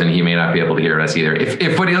frozen, he may not be able to hear us either.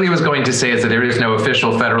 If what Ilya was going to say is that there is no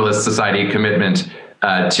official Federalist Society commitment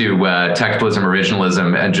to textualism,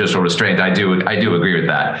 originalism, and judicial restraint, I do agree with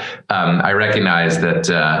that. I recognize that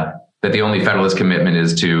the only Federalist commitment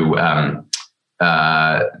is to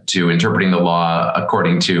interpreting the law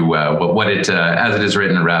according to what it as it is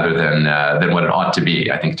written, rather than what it ought to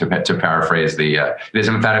be. I think to paraphrase it is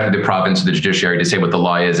emphatically the province of the judiciary to say what the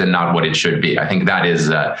law is and not what it should be. I think that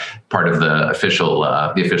is part of the official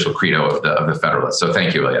credo of the Federalists. So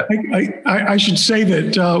thank you, Ilya. I should say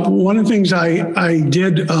that one of the things I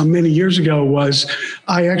did many years ago was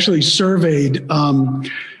I actually surveyed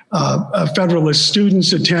Federalist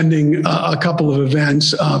students attending a couple of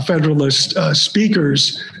events, Federalist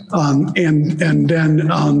speakers, and then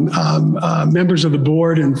members of the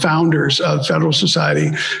board and founders of Federal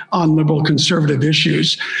Society on liberal conservative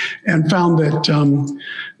issues, and found that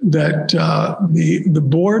the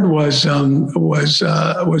board was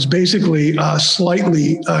basically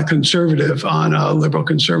slightly conservative on a liberal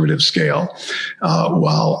conservative scale,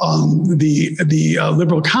 while the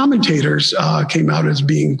liberal commentators came out as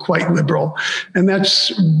being quite liberal, and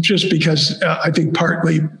that's just because I think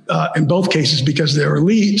partly in both cases because they're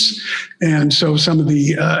elites, and so some of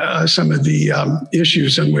the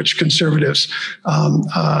issues in which conservative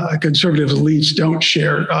elites don't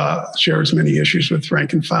share as many issues with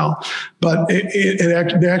rank and file. But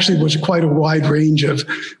there actually was quite a wide range of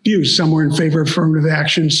views. Some were in favor of affirmative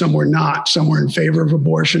action, some were not. Some were in favor of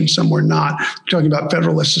abortion, some were not. We're talking about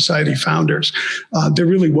Federalist Society founders. There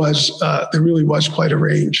really was quite a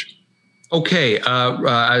range. Okay,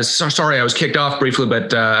 sorry I was kicked off briefly,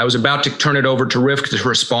 but I was about to turn it over to Rivka to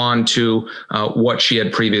respond to what she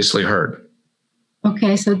had previously heard.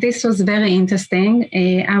 Okay, so this was very interesting.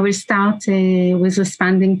 I will start with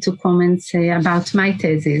responding to comments about my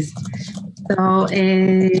thesis. So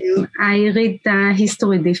I read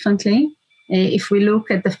history differently. If we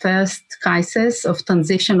look at the first crisis of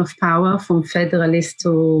transition of power from federalist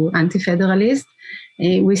to anti-federalist,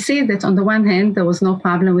 we see that on the one hand, there was no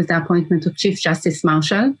problem with the appointment of Chief Justice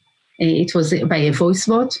Marshall. It was by a voice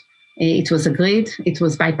vote. It was agreed. It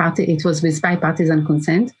was with bipartisan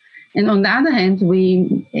consent. And on the other hand,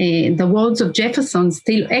 the words of Jefferson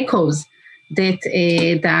still echoes that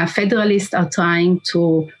the Federalists are trying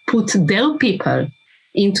to put their people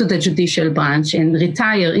into the judicial branch and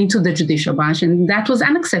retire into the judicial branch, and that was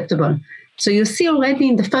unacceptable. So you see already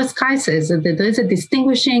in the first crisis that there is a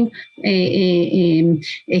distinguishing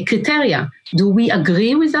criteria. Do we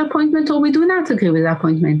agree with the appointment or we do not agree with the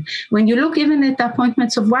appointment? When you look even at the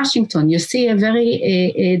appointments of Washington, you see a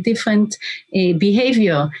very different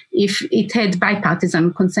behavior. If it had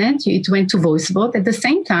bipartisan consent, it went to voice vote. At the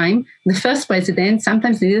same time, the first president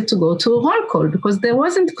sometimes needed to go to a roll call because there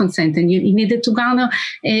wasn't consent and he needed to garner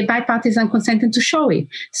bipartisan consent and to show it.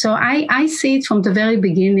 So I see it from the very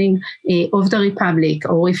beginning of the Republic.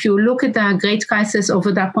 Or if you look at the great crisis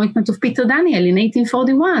over the appointment of Peter Daniel in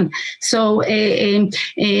 1841. So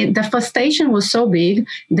the frustration was so big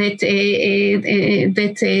that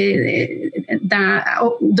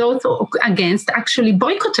those against actually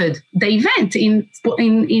boycotted the event in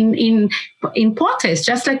protest,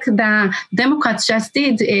 just like the Democrats just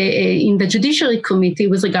did in the Judiciary Committee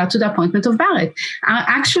with regard to the appointment of Barrett, are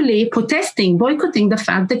actually protesting, boycotting the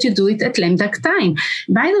fact that you do it at lame duck time.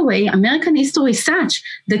 By the way, American history is such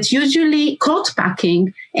that usually court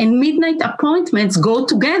packing and midnight appointments go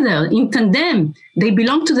together in tandem. They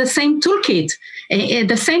belong to the same toolkit.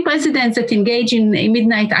 The same presidents that engage in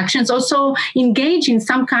midnight actions also engage in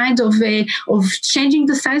some kind of changing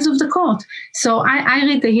the size of the court. So I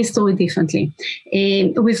read the history differently.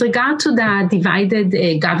 With regard to the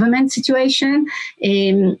divided government situation,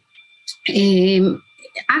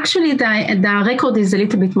 actually the record is a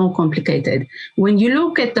little bit more complicated. When you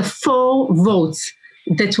look at the 4 votes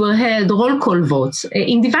that were held, roll call votes.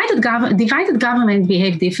 In divided government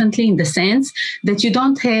behave differently in the sense that you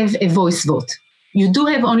don't have a voice vote. You do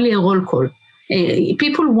have only a roll call.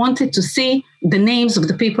 People wanted to see the names of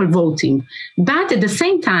the people voting. But at the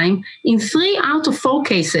same time, in 3 out of 4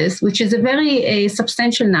 cases, which is a very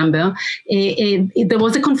substantial number, there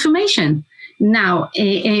was a confirmation. Now,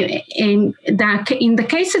 in the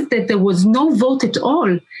cases that there was no vote at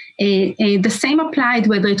all, the same applied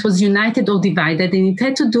whether it was united or divided, and it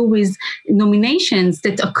had to do with nominations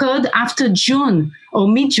that occurred after June or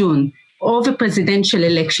mid-June of a presidential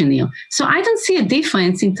election year. So I don't see a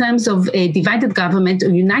difference in terms of a divided government or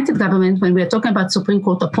united government when we are talking about Supreme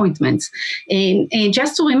Court appointments. And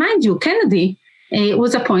just to remind you, Justice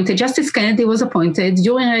Kennedy was appointed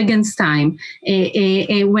during Reagan's time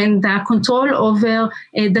when the control over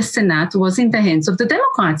the Senate was in the hands of the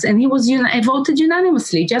Democrats, and he was voted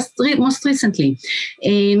unanimously just most recently.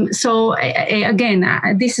 So again,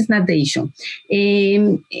 this is not the issue.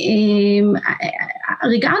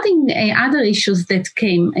 Regarding other issues that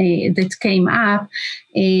came up,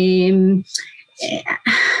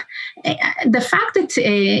 the fact that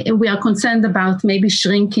we are concerned about maybe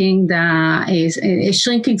shrinking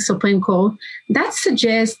shrinking Supreme Court, that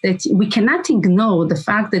suggests that we cannot ignore the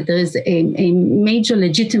fact that there is a major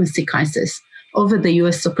legitimacy crisis over the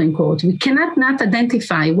U.S. Supreme Court. We cannot not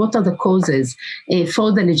identify what are the causes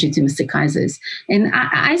for the legitimacy crisis. And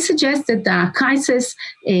I suggest that the crisis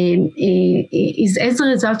is as a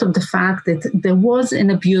result of the fact that there was an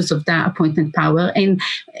abuse of the appointment power, and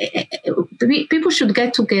people should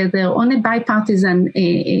get together on a bipartisan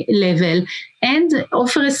level and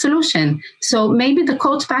offer a solution. So maybe the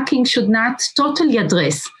court packing should not totally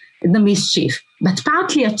address the mischief, but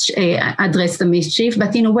partly address the mischief,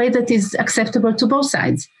 but in a way that is acceptable to both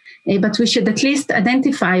sides. But we should at least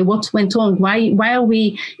identify what went wrong. Why are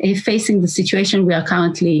we facing the situation we are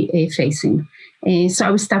currently facing? So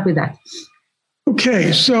I will start with that.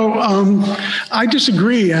 Okay, so I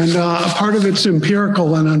disagree, and part of it's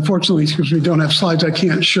empirical, and unfortunately, because we don't have slides, I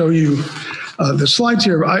can't show you the slides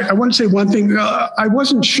here. I want to say one thing. I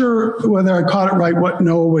wasn't sure whether I caught it right, what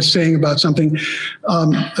Noah was saying about something,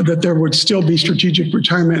 that there would still be strategic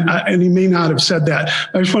retirement, and he may not have said that.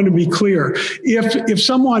 I just want to be clear. If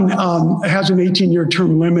someone has an 18-year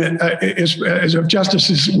term limit, as of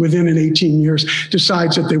justices within an 18 years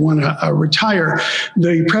decides that they want to retire,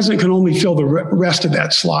 the president can only fill the rest of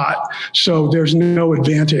that slot. So there's no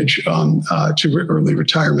advantage to early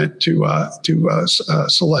retirement to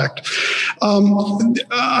select.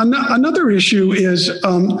 Another issue is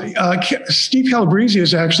Steve Calabrese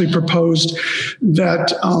has actually proposed that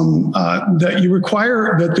that you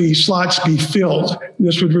require that the slots be filled.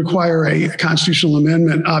 This would require a constitutional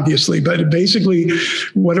amendment, obviously, but basically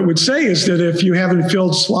what it would say is that if you haven't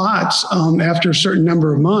filled slots after a certain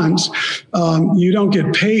number of months, you don't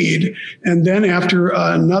get paid. And then after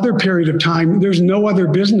another period of time, there's no other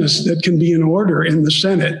business that can be in order in the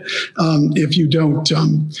Senate if you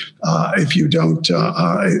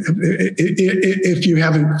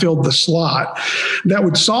haven't filled the slot. That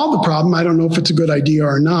would solve the problem. I don't know if it's a good idea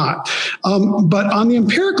or not. But on the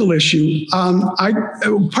empirical issue,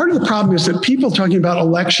 part of the problem is that people talking about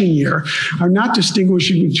election year are not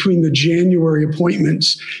distinguishing between the January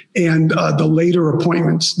appointments and the later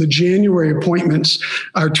appointments. The January appointments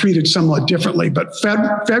are treated somewhat differently, but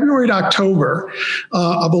February to October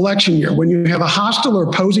of election year, when you have a hostile or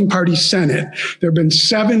opposing party Senate, there have been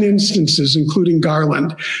 7 instances, including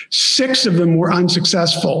Garland. 6 of them were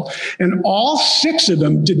unsuccessful, and all 6 of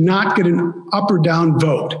them did not get an up or down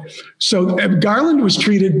vote. So Garland was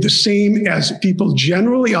treated the same as people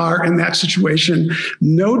generally are in that situation,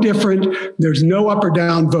 no different. There's no up or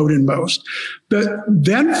down vote in most. But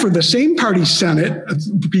then for the same party Senate,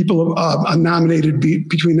 people nominated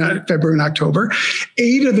between February and October,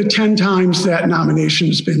 8 of the 10 times that nomination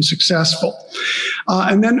has been successful.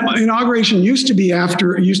 And then inauguration used to be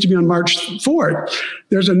on March 4th.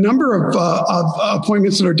 There's a number of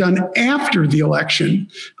appointments that are done after the election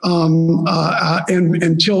and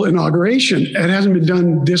until inauguration. It hasn't been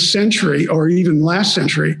done this century or even last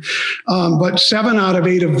century, but 7 out of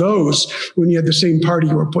 8 of those, when you had the same party,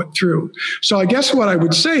 were put through. So I guess what I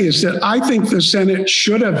would say is that I think the Senate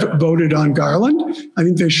should have voted on Garland. I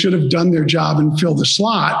think they should have done their job and filled the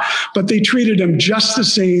slot, but they treated him just the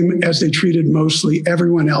same as they treated mostly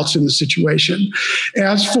everyone else in the situation.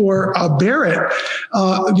 As for Barrett,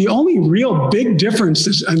 the only real big difference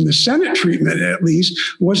in the Senate treatment, at least,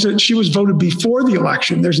 was that she was voted before the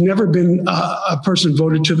election. There's never been a person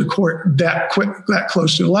voted to the court that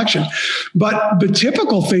close to the election. But the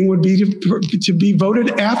typical thing would be to be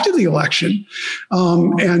voted after the election.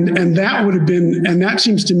 And that would have been, and that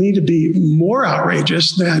seems to me to be more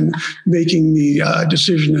outrageous than making the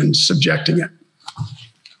decision and subjecting it.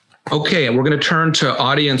 Okay, and we're going to turn to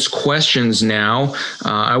audience questions now.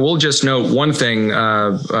 I will just note one thing,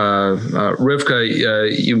 Rivka,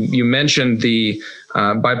 you mentioned the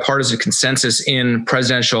bipartisan consensus in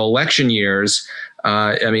presidential election years.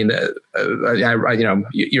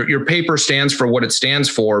 Your paper stands for what it stands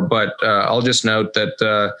for, but I'll just note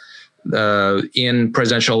that in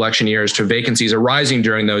presidential election years to vacancies arising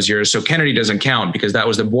during those years. So Kennedy doesn't count because that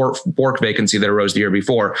was the Bork vacancy that arose the year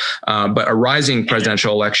before. But arising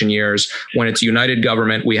presidential election years, when it's united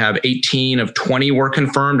government, we have 18 of 20 were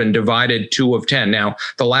confirmed and divided 2 of 10. Now,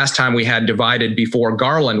 the last time we had divided before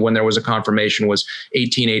Garland, when there was a confirmation, was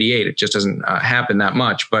 1888. It just doesn't happen that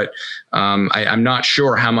much. But I'm not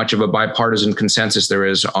sure how much of a bipartisan consensus there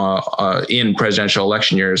is in presidential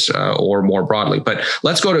election years or more broadly. But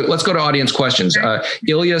let's go to audience questions.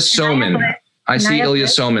 Ilya Soman. I see Ilya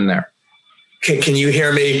Soman there. Can you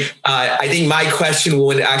hear me? I think my question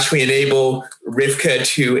will actually enable Rivka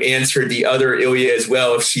to answer the other Ilya as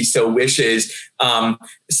well, if she so wishes.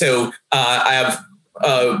 So I have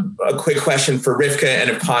a quick question for Rivka and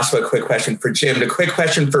if possible, a quick question for Jim. The quick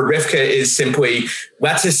question for Rivka is simply,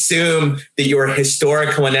 let's assume that your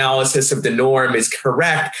historical analysis of the norm is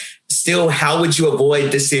correct. Still, how would you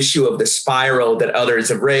avoid this issue of the spiral that others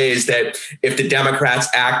have raised, that if the Democrats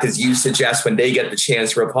act as you suggest when they get the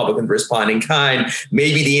chance, Republicans respond in kind?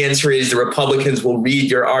 Maybe the answer is the Republicans will read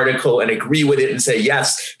your article and agree with it and say,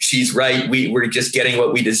 yes, she's right. We're just getting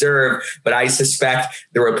what we deserve. But I suspect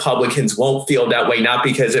the Republicans won't feel that way, not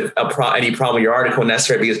because of any problem with your article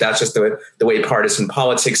necessarily, because that's just the way partisan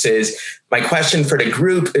politics is. My question for the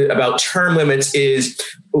group about term limits is,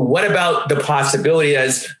 what about the possibility,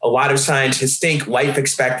 as a lot of scientists think, life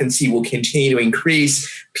expectancy will continue to increase?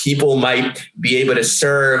 People might be able to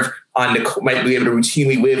serve might be able to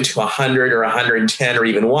routinely live to 100 or 110 or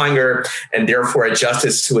even longer, and therefore a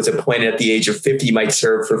justice who was appointed at the age of 50 might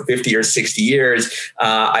serve for 50 or 60 years.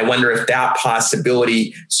 I wonder if that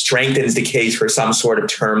possibility strengthens the case for some sort of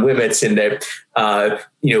term limits, in that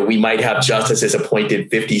we might have justices appointed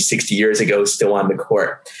 50, 60 years ago still on the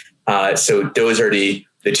court. So those are the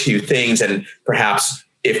 2 things, and perhaps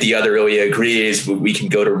if the other Ilya agrees, we can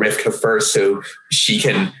go to Rivka first, so she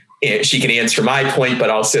can answer my point,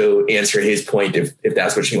 but also answer his point if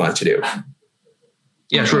that's what she wants to do.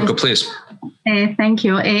 Yeah, Rivka, please. Thank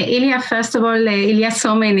you. Ilya, first of all, Ilya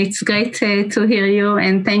Somin, it's great to hear you,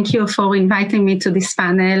 and thank you for inviting me to this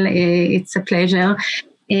panel. It's a pleasure.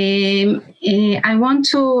 I want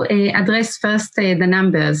to address first the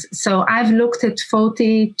numbers. So I've looked at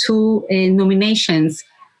 42 nominations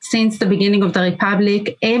since the beginning of the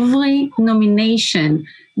Republic. Every nomination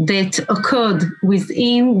that occurred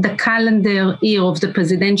within the calendar year of the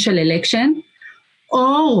presidential election,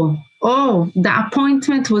 or the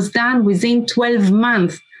appointment was done within 12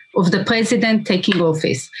 months of the president taking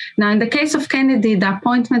office. Now, in the case of Kennedy, the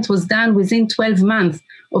appointment was done within 12 months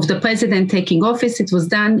of the president taking office. It was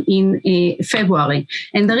done in February.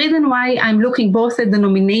 And the reason why I'm looking both at the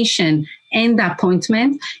nomination and the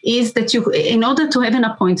appointment is that in order to have an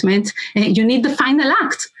appointment, you need the final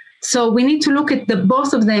act. So we need to look at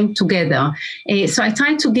both of them together. So I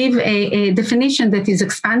try to give a definition that is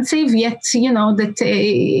expansive, yet,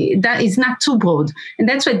 that is not too broad. And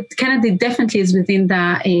that's why Kennedy definitely is within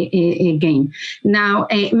the game. Now,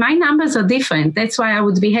 my numbers are different. That's why I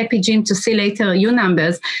would be happy, Jim, to see later your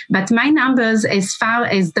numbers. But my numbers, as far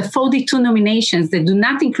as the 42 nominations that do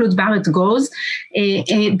not include Barrett goes,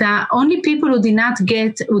 the only people who did not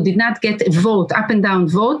get a vote, up and down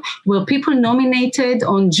vote, were people nominated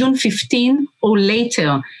on June 15 or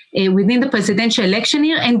later within the presidential election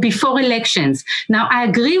year and before elections. Now, I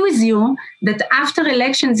agree with you that after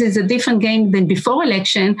elections is a different game than before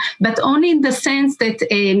election, but only in the sense that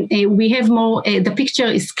we have more, the picture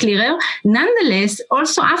is clearer. Nonetheless,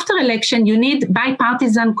 also after election, you need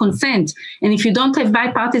bipartisan consent. And if you don't have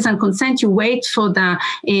bipartisan consent, you wait for the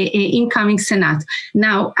incoming Senate.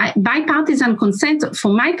 Now, bipartisan consent,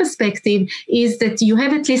 from my perspective, is that you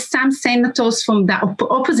have at least some senators from the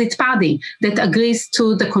opposite party that agrees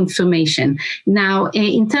to the confirmation. Now,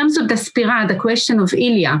 in terms of the spira, the question of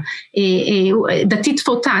Ilya, the tit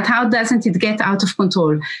for tat, how doesn't it get out of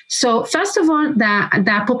control? So first of all,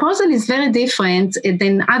 the proposal is very different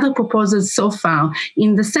than other proposals so far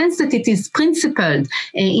in the sense that it is principled,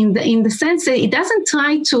 in the sense that it doesn't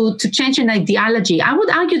try to change an ideology. I would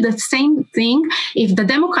argue the same thing if the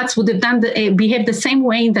Democrats would have behaved the same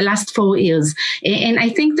way in the last 4 years. And I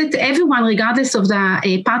think that everyone, regardless of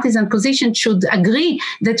the partisan position, should agree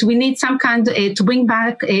that we need some kind to bring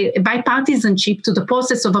back bipartisanship to the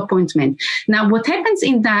process of appointment. Now, what happens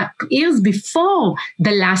in the years before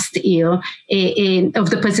the last year of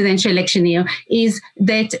the presidential election year is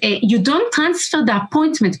that you don't transfer the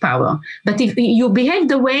appointment power. But if you behave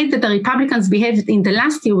the way that the Republicans behaved in the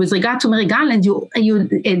last year with regard to Merrick Garland, you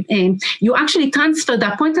actually transfer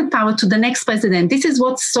the appointment power to the next president. This is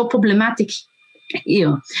what's so problematic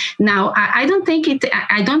here. Now, I don't think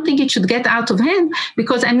it should get out of hand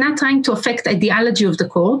because I'm not trying to affect the ideology of the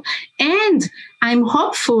court, and I'm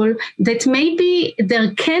hopeful that maybe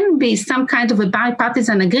there can be some kind of a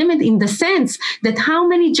bipartisan agreement in the sense that how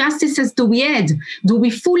many justices do we add? Do we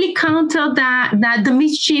fully counter the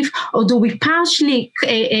mischief, or do we partially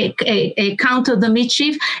counter the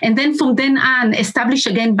mischief, and then from then on establish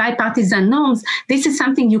again bipartisan norms? This is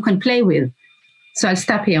something you can play with. So I'll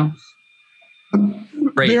stop here.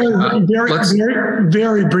 Great.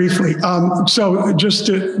 Very briefly. So just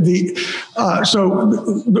the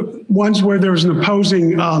ones where there was an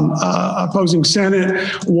opposing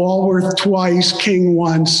Senate: Walworth twice, King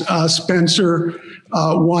once, Spencer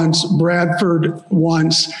once, Bradford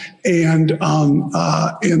once, and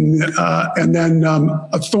then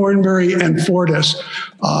Thornberry and Fortas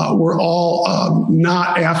were all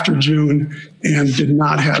not after June and did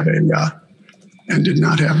not have a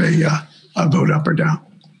vote up or down.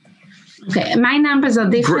 Okay, my numbers are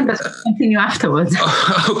different, but we'll continue afterwards.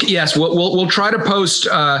 Okay, yes, we'll try to post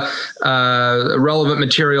relevant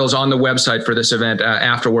materials on the website for this event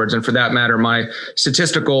afterwards. And for that matter, my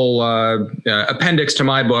statistical appendix to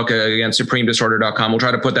my book, again, supremedisorder.com, we'll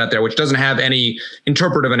try to put that there, which doesn't have any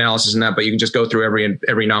interpretive analysis in that, but you can just go through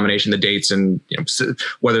every nomination, the dates, and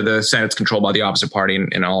whether the Senate's controlled by the opposite party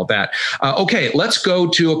and all of that. Okay, let's go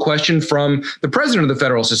to a question from the president of the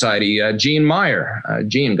Federal Society, Gene Meyer.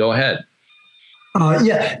 Gene, go ahead.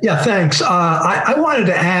 Yeah, thanks. I wanted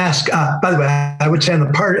to ask, by the way, I would say on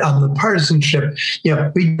the partisanship,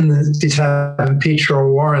 we've been these have impeach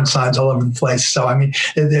or warrant signs all over the place. So, I mean,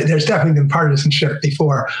 there's definitely been partisanship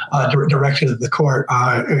before directed at the court,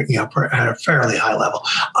 at a fairly high level.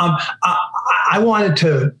 I wanted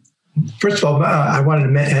to, first of all, I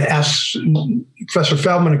wanted to ask Professor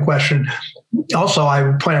Feldman a question. Also, I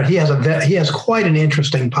would point out he has quite an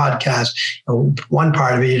interesting podcast. One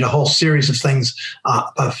part of it, a whole series of things,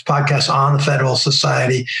 of podcasts on the Federal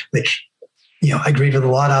Society, which I agreed with a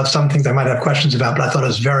lot of. Some things I might have questions about, but I thought it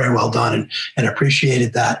was very well done and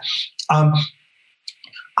appreciated that.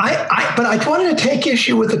 But I wanted to take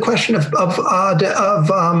issue with the question of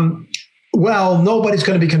well, nobody's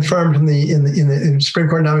going to be confirmed in the Supreme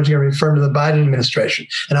Court nominee is going to be confirmed in the Biden administration.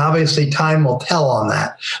 And obviously time will tell on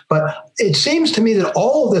that. But it seems to me that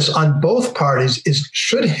all of this on both parties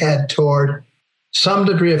should head toward some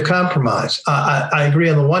degree of compromise. I agree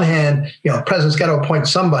on the one hand, the president's got to appoint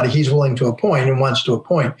somebody he's willing to appoint and wants to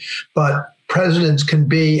appoint. But presidents can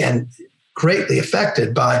be and greatly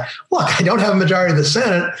affected by, look, I don't have a majority of the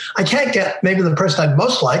Senate. I can't get maybe the person I'd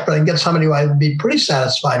most like, but I can get somebody who I'd be pretty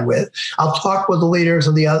satisfied with. I'll talk with the leaders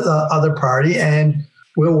of the other party and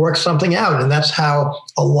we'll work something out. And that's how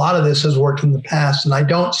a lot of this has worked in the past. And I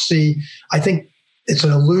think it's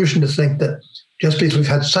an illusion to think that just because we've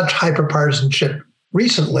had such hyperpartisanship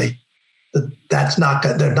recently, there's not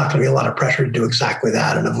going to be a lot of pressure to do exactly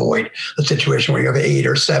that and avoid the situation where you have 8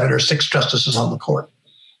 or 7 or 6 justices on the court.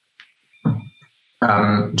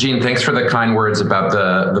 Gene, thanks for the kind words about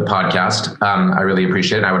the podcast. I really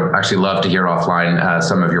appreciate it. I would actually love to hear offline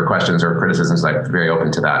some of your questions or criticisms. I'm very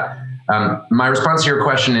open to that. My response to your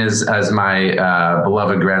question is, as my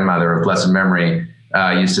beloved grandmother of blessed memory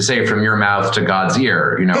used to say, from your mouth to God's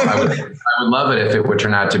ear. I would love it if it would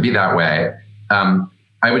turn out to be that way.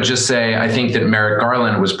 I would just say, I think that Merrick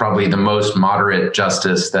Garland was probably the most moderate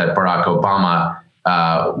justice that Barack Obama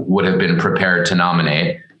would have been prepared to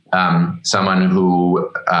nominate. Someone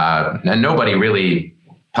who, and nobody really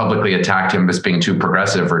publicly attacked him as being too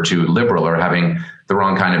progressive or too liberal or having the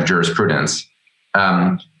wrong kind of jurisprudence.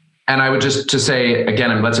 And I would just to say,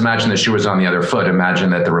 again, let's imagine the shoe was on the other foot. Imagine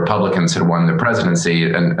that the Republicans had won the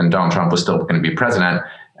presidency and Donald Trump was still going to be president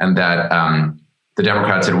and that the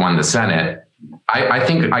Democrats had won the Senate. I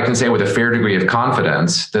think I can say with a fair degree of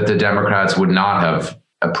confidence that the Democrats would not have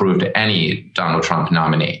approved any Donald Trump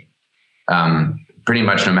nominee. Pretty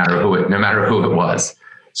much no matter who it was.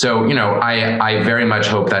 So, I very much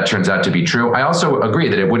hope that turns out to be true. I also agree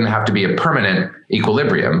that it wouldn't have to be a permanent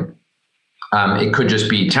equilibrium. It could just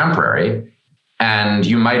be temporary. And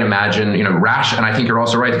you might imagine, and I think you're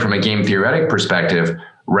also right that from a game theoretic perspective,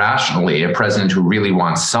 rationally, a president who really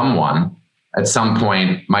wants someone at some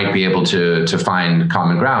point might be able to find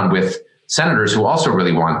common ground with senators who also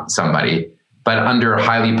really want somebody. But under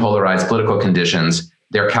highly polarized political conditions,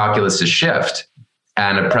 their calculuses shift.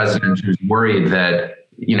 And a president who's worried that,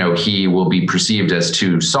 he will be perceived as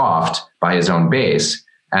too soft by his own base,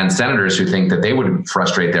 and senators who think that they would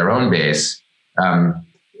frustrate their own base,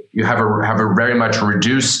 you have a very much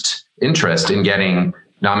reduced interest in getting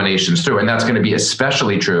nominations through. And that's going to be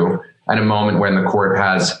especially true at a moment when the court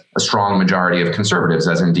has a strong majority of conservatives,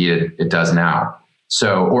 as indeed it does now.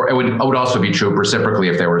 So, or it would also be true reciprocally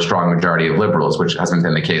if there were a strong majority of liberals, which hasn't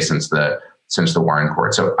been the case since the Warren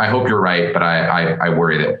court. So I hope you're right, but I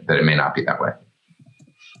worry that it may not be that way.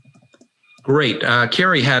 Great.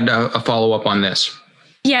 Carrie had a follow-up on this.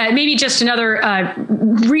 Yeah, maybe just another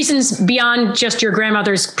reasons beyond just your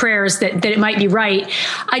grandmother's prayers that it might be right.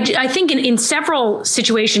 I think in several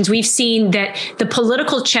situations we've seen that the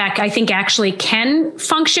political check, I think, actually can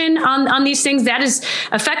function on these things. That is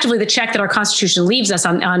effectively the check that our Constitution leaves us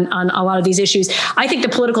on a lot of these issues. I think the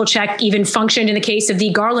political check even functioned in the case of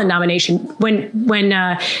the Garland nomination. When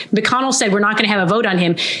McConnell said we're not going to have a vote on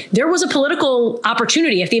him, there was a political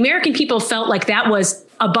opportunity. If the American people felt like that was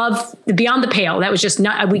beyond the pale, that was just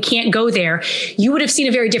not, we can't go there, you would have seen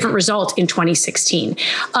a very different result in 2016.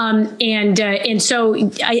 And so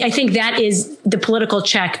I think that is the political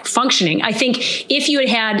check functioning. I think if you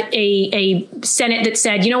had a Senate that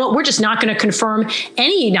said, we're just not going to confirm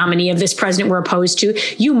any nominee of this president we're opposed to,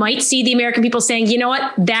 you might see the American people saying,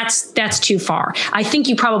 that's too far. I think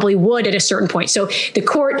you probably would at a certain point. So the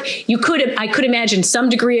court, I could imagine some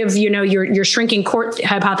degree of, your shrinking court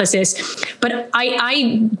hypothesis, but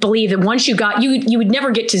I believe that once you would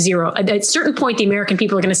never get to zero. At a certain point, the American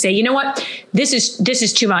people are going to say, this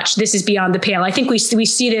is too much. This is beyond the pale. I think we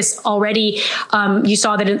see this already. You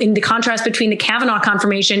saw that in the contrast between the Kavanaugh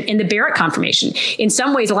confirmation and the Barrett confirmation. In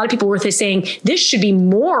some ways, a lot of people were saying this should be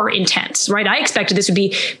more intense, right? I expected this would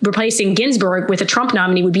be replacing Ginsburg with a Trump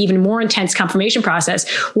nominee would be even more intense confirmation process.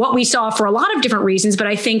 What we saw for a lot of different reasons, but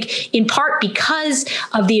I think in part because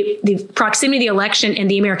of the proximity of the election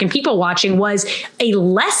and the American people watching was a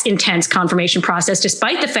less intense confirmation process,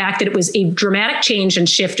 despite the fact that it was a dramatic change and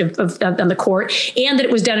shift on the court and that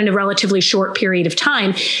it was done in a relatively short period of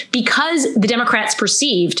time, because the Democrats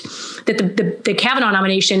perceived that the Kavanaugh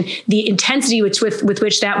nomination, the intensity with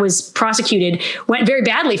which that was prosecuted went very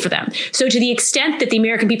badly for them. So to the extent that the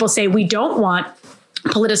American people say we don't want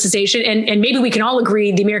politicization, and maybe we can all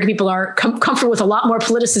agree the American people are comfortable with a lot more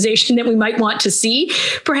politicization than we might want to see,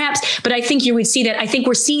 perhaps. But I think you would see that. I think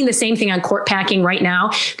we're seeing the same thing on court packing right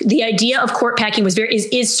now. The idea of court packing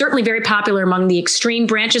is certainly very popular among the extreme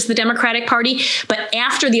branches of the Democratic Party. But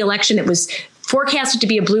after the election, it was forecasted to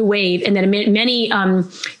be a blue wave, and then many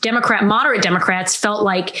moderate Democrats felt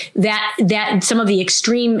like that some of the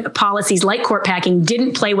extreme policies like court packing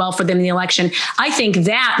didn't play well for them in the election. I think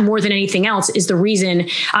that more than anything else is the reason.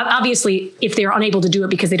 Obviously, if they're unable to do it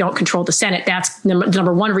because they don't control the Senate, that's the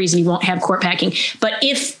number one reason you won't have court packing. But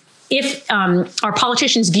if our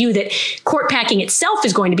politicians view that court packing itself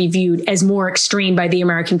is going to be viewed as more extreme by the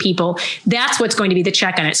American people, that's what's going to be the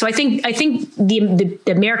check on it. So I think the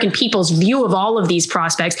American people's view of all of these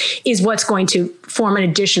prospects is what's going to form an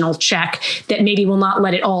additional check that maybe will not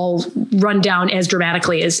let it all run down as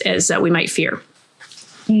dramatically as we might fear.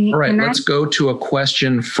 All right, let's go to a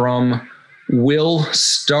question from Will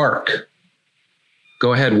Stark.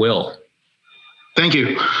 Go ahead, Will. Thank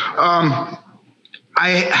you. I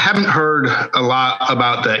haven't heard a lot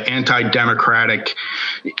about the anti-democratic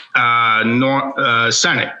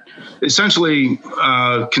Senate. Essentially,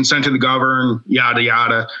 consent to the govern, yada,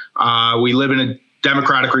 yada. We live in a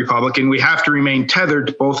democratic republic, and we have to remain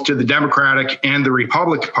tethered both to the Democratic and the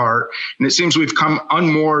Republican part. And it seems we've come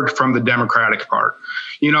unmoored from the Democratic part.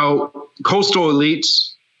 You know, coastal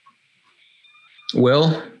elites.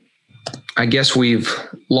 Will, I guess we've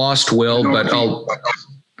lost Will, but I'll...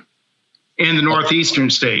 in the northeastern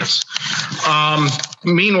states.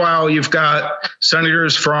 Meanwhile, you've got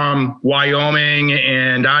senators from Wyoming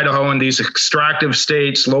and Idaho and these extractive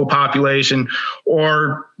states, low population,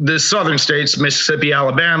 or the southern states, Mississippi,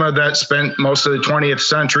 Alabama, that spent most of the 20th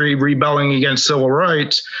century rebelling against civil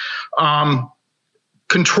rights,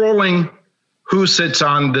 controlling who sits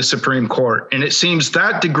on the Supreme Court. And it seems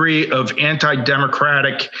that degree of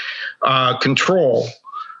anti-democratic control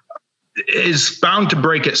is bound to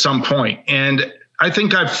break at some point. And I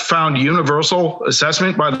think I've found universal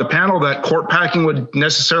assessment by the panel that court packing would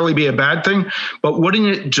necessarily be a bad thing, but wouldn't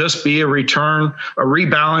it just be a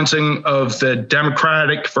rebalancing of the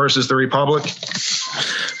Democratic versus the Republic?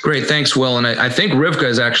 Great, thanks, Will. And I think Rivka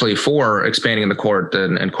is actually for expanding the court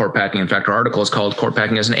and court packing. In fact, our article is called Court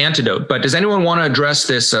Packing as an Antidote. But does anyone want to address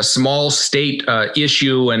this small state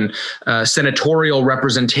issue and senatorial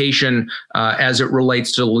representation as it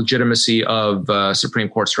relates to the legitimacy of Supreme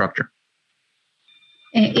Court structure?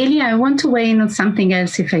 Ilya, I want to weigh in on something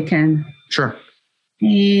else if I can. Sure.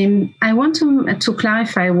 I want to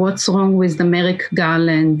clarify what's wrong with the Merrick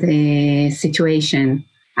Garland situation.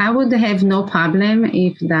 I would have no problem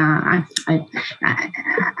if the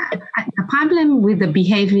problem with the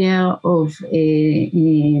behavior of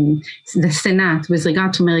the Senate with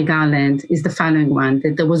regard to Merrick Garland is the following one,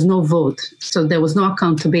 that there was no vote, so there was no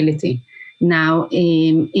accountability. Now,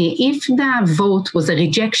 if the vote was a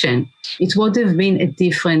rejection, it would have been a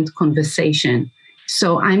different conversation.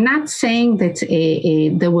 So I'm not saying that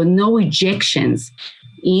there were no rejections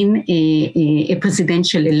in a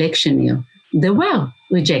presidential election year. There were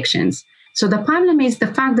rejections. So the problem is the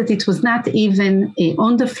fact that it was not even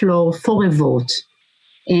on the floor for a vote.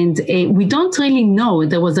 And we don't really know,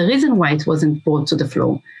 there was a reason why it wasn't brought to the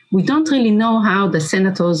floor. We don't really know how the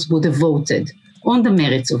senators would have voted on the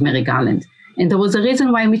merits of Merrick Garland. And there was a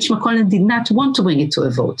reason why Mitch McConnell did not want to bring it to a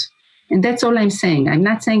vote. And that's all I'm saying. I'm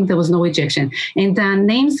not saying there was no rejection. And the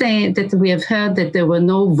names that we have heard that there were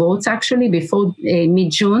no votes actually before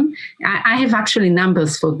mid-June, I have actually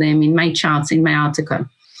numbers for them in my charts, in my article.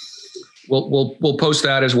 We'll post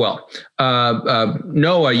that as well.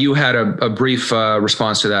 Noah, you had a brief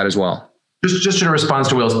response to that as well. Just in response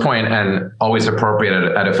to Will's point, and always appropriate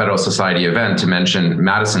at a Federal Society event to mention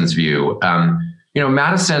Madison's view.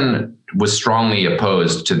 Madison was strongly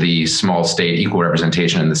opposed to the small state equal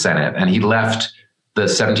representation in the Senate, and he left the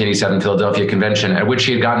 1787 Philadelphia Convention, at which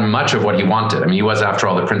he had gotten much of what he wanted. I mean, he was, after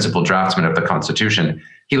all, the principal draftsman of the Constitution.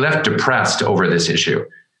 He left depressed over this issue.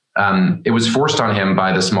 It was forced on him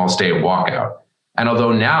by the small state walkout. And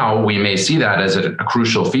although now we may see that as a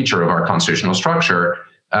crucial feature of our constitutional structure,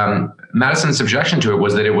 Madison's objection to it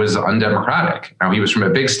was that it was undemocratic. Now, he was from a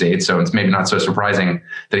big state, so it's maybe not so surprising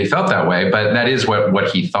that he felt that way, but that is what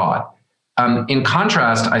he thought. In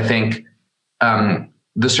contrast, I think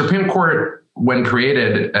the Supreme Court, when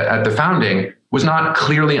created at the founding, was not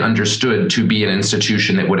clearly understood to be an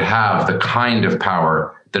institution that would have the kind of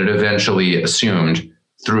power that it eventually assumed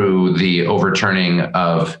through the overturning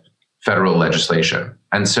of federal legislation.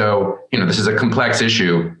 And so, this is a complex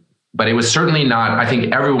issue, but it was certainly not, I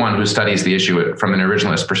think everyone who studies the issue from an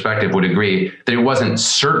originalist perspective would agree that it wasn't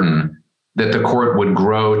certain that the court would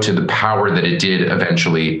grow to the power that it did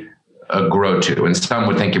eventually grow to. And some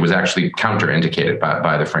would think it was actually counterindicated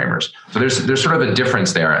by the framers. So there's sort of a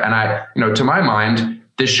difference there. And to my mind,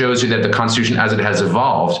 this shows you that the Constitution as it has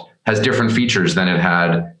evolved has different features than it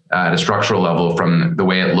had at a structural level from the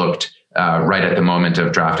way it looked right at the moment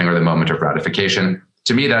of drafting or the moment of ratification.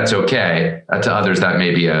 To me, that's okay. To others, that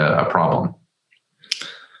may be a problem.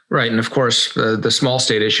 Right. And of course, the small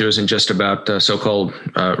state issue isn't just about so-called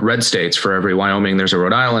red states. For every Wyoming, there's a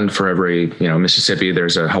Rhode Island. For every Mississippi,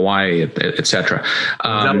 there's a Hawaii, et cetera.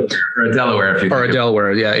 Or a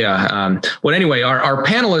Delaware. Yeah. Well, anyway, our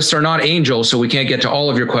panelists are not angels, so we can't get to all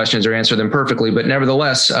of your questions or answer them perfectly. But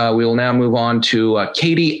nevertheless, we will now move on to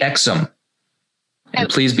Katie Exum. And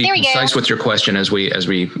please be concise with your question as we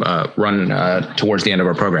run towards the end of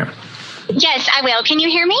our program. Yes, I will. Can you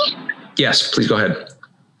hear me? Yes, please go ahead.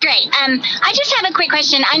 Great. I just have a quick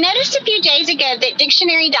question. I noticed a few days ago that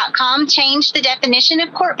dictionary.com changed the definition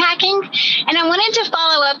of court packing, and I wanted to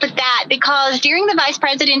follow up with that because during the vice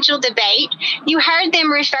presidential debate, you heard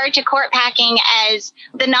them refer to court packing as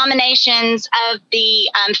the nominations of the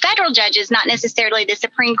federal judges, not necessarily the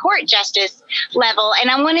Supreme Court justice level. And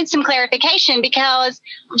I wanted some clarification because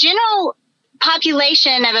general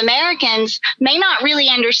population of Americans may not really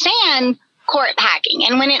understand court packing.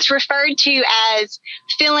 And when it's referred to as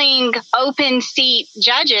filling open seat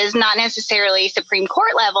judges, not necessarily Supreme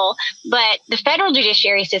Court level, but the federal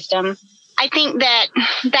judiciary system, I think that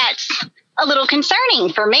that's a little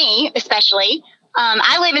concerning for me, especially.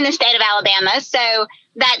 I live in the state of Alabama, so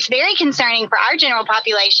that's very concerning for our general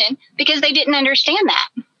population because they didn't understand that.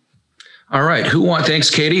 All right. Thanks,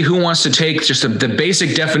 Katie. Who wants to take just the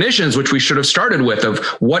basic definitions, which we should have started with, of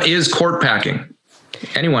what is court packing?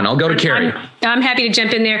 Anyone? I'll go to Carrie. I'm happy to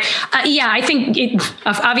jump in there. I think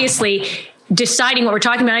obviously deciding what we're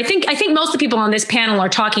talking about. I think most of the people on this panel are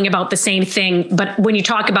talking about the same thing, but when you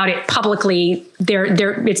talk about it publicly,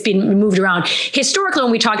 it's been moved around. Historically,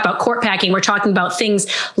 when we talk about court packing, we're talking about things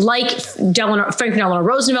like Franklin Delano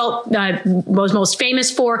Roosevelt was most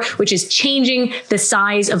famous for, which is changing the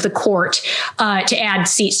size of the court to add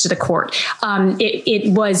seats to the court.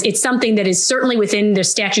 It's something that is certainly within the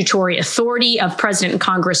statutory authority of President and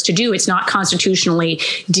Congress to do. It's not constitutionally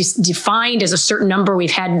defined as a certain number.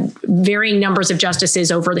 We've had varying numbers of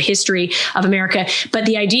justices over the history of America, but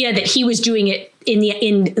the idea that he was doing it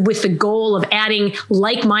with the goal of adding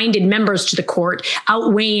like-minded members to the court,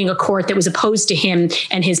 outweighing a court that was opposed to him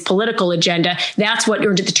and his political agenda. That's what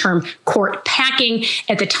earned it the term court packing.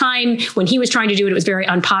 At the time when he was trying to do it, it was very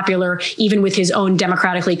unpopular, even with his own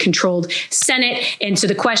democratically controlled Senate. And so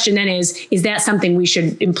the question then is that something we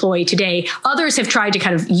should employ today? Others have tried to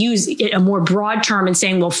kind of use a more broad term and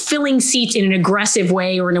saying, well, filling seats in an aggressive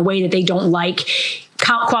way or in a way that they don't like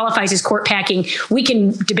qualifies as court packing. We can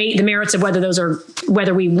debate the merits of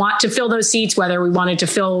whether we want to fill those seats, whether we wanted to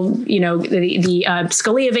fill, the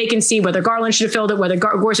Scalia vacancy, whether Garland should have filled it, whether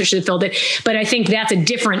Gorsuch should have filled it. But I think that's a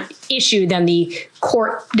different issue than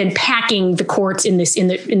packing the courts in the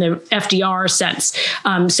FDR sense.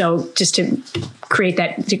 So just to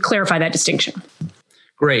clarify that distinction.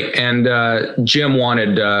 Great. And Jim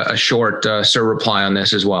wanted a short reply on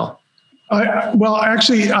this as well.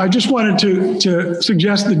 I just wanted to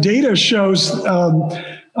suggest the data shows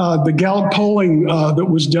the Gallup polling that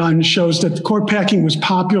was done shows that the court packing was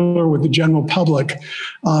popular with the general public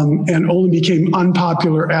and only became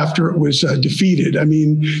unpopular after it was defeated. I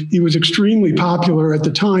mean, he was extremely popular at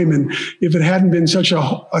the time, and if it hadn't been such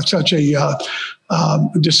a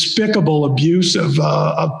despicable abuse of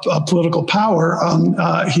political power,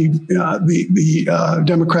 the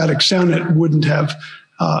Democratic Senate wouldn't have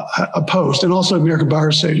opposed, and also American Bar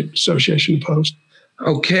Association opposed.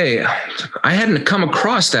 Okay. I hadn't come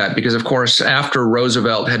across that because, of course, after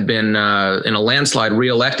Roosevelt had been in a landslide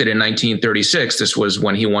reelected in 1936, this was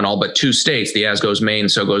when he won all but 2 states, the as goes Maine,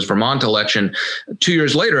 so goes Vermont election. 2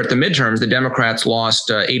 years later at the midterms, the Democrats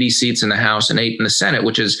lost 80 seats in the House and 8 in the Senate,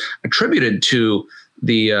 which is attributed to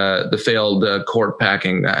the failed court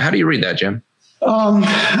packing. How do you read that, Jim?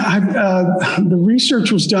 The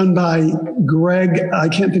research was done by Greg, I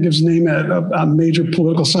can't think of his name, a major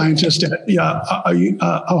political scientist at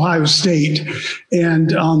Ohio State.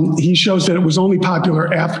 And he shows that it was only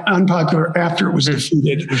unpopular after it was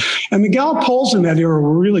defeated. And the Gallup polls in that era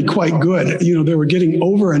were really quite good. They were getting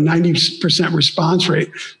over a 90% response rate,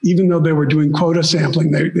 even though they were doing quota sampling.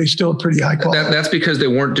 They still pretty high quality. That's because they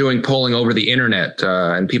weren't doing polling over the internet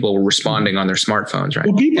and people were responding on their smartphones, right?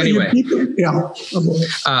 Well,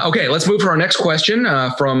 Okay, let's move to our next question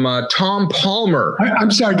from Tom Palmer. I'm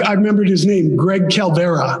sorry, I remembered his name, Greg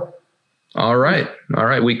Caldera. All right.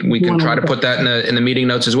 We can try to put that in the meeting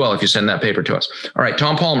notes as well if you send that paper to us. All right,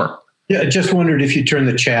 Tom Palmer. Yeah, I just wondered if you turned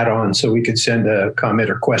the chat on so we could send a comment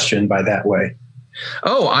or question by that way.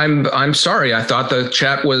 Oh, I'm sorry. I thought the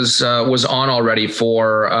chat was on already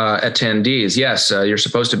for attendees. Yes, you're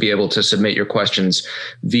supposed to be able to submit your questions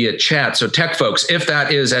via chat. So tech folks, if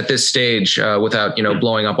that is at this stage without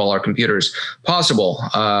blowing up all our computers possible,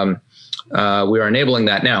 we are enabling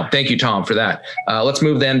that now. Thank you, Tom, for that. Let's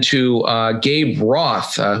move then to Gabe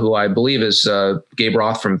Roth, who I believe is Gabe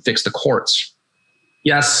Roth from Fix the Courts.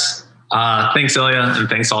 Yes. Thanks, Ilya, and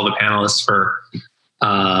thanks all the panelists for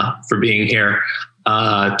being here.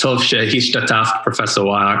 Tov Shehishtataf, Professor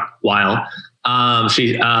Weil.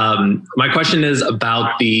 My question is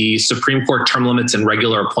about the Supreme Court Term Limits and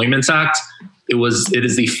Regular Appointments Act. It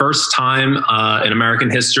is the first time in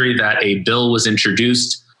American history that a bill was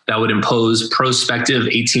introduced that would impose prospective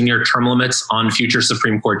 18-year term limits on future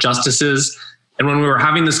Supreme Court justices. And when we were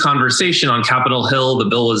having this conversation on Capitol Hill, the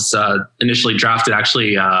bill was initially drafted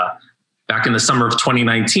actually back in the summer of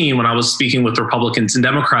 2019 when I was speaking with Republicans and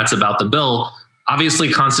Democrats about the bill.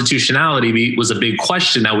 Obviously, constitutionality was a big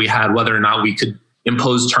question that we had, whether or not we could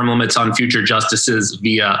impose term limits on future justices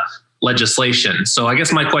via legislation. So I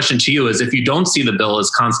guess my question to you is, if you don't see the bill as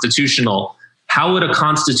constitutional, how would a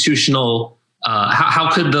constitutional how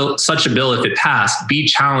could such a bill, if it passed, be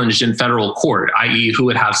challenged in federal court, i.e. who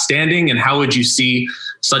would have standing, and how would you see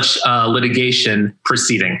such litigation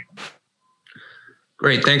proceeding?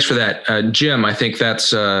 Great, thanks for that. Jim, I think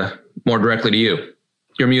that's more directly to you.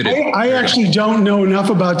 You're muted. I actually don't know enough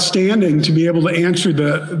about standing to be able to answer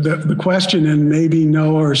the question, and maybe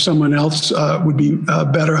Noah or someone else would be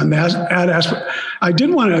better on that aspect. I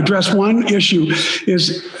did want to address one issue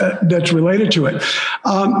that's related to it.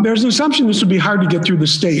 There's an assumption this would be hard to get through the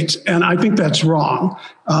states, and I think that's wrong.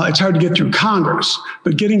 It's hard to get through Congress,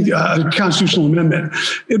 but getting a constitutional amendment,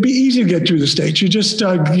 it'd be easy to get through the states. You just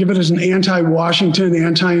give it as an anti-Washington,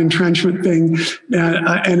 anti-entrenchment thing,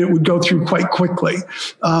 and it would go through quite quickly.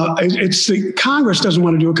 Congress doesn't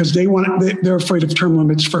want to do it because they're afraid of term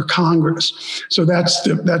limits for Congress. So that's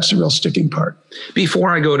the real sticking part.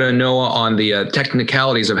 Before I go to Noah on the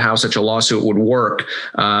technicalities of how such a lawsuit would work,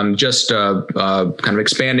 just kind of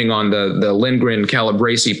expanding on the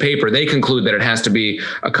Lindgren-Calabresi paper, they conclude that it has to be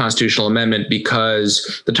a constitutional amendment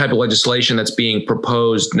because the type of legislation that's being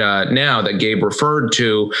proposed now that Gabe referred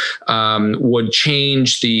to would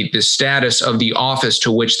change the status of the office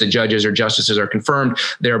to which the judges or justices are confirmed,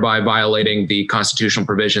 thereby violating the constitutional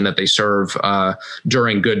provision that they serve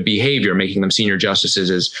during good behavior. Making them senior justices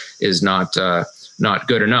is not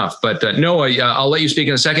good enough. But Noah, I'll let you speak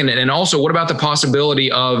in a second. And also, what about the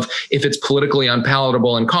possibility of, if it's politically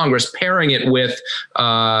unpalatable in Congress, pairing it with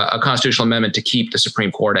a constitutional amendment to keep the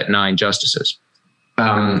Supreme Court at 9 justices?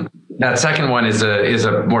 That second one is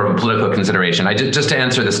a more of a political consideration. Just to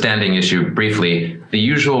answer the standing issue briefly, the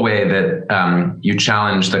usual way that you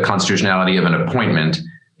challenge the constitutionality of an appointment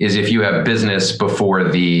is if you have business before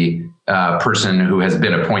the person who has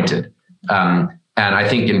been appointed. And I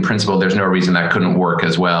think in principle, there's no reason that couldn't work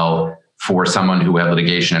as well for someone who had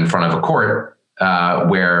litigation in front of a court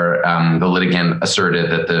where the litigant asserted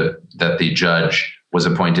that the judge was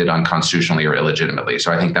appointed unconstitutionally or illegitimately.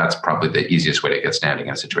 So I think that's probably the easiest way to get standing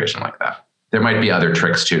in a situation like that. There might be other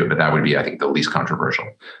tricks too, but that would be, I think, the least controversial.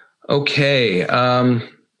 Okay.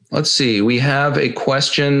 Let's see. We have a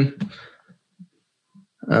question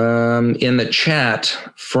in the chat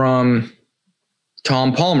from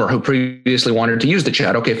Tom Palmer, who previously wanted to use the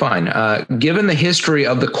chat. Okay, fine. Given the history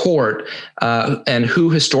of the court and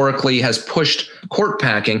who historically has pushed court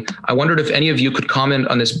packing, I wondered if any of you could comment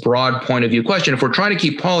on this broad point of view question. If we're trying to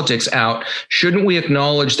keep politics out, shouldn't we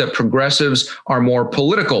acknowledge that progressives are more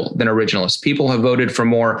political than originalists? People have voted for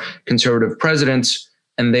more conservative presidents,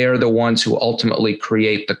 and they are the ones who ultimately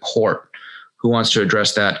create the court. Who wants to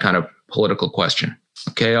address that kind of political question?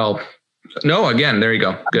 Okay, No, again, there you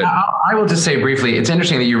go. Good. I will just say briefly, it's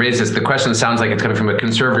interesting that you raised this. The question sounds like it's coming from a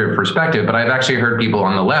conservative perspective, but I've actually heard people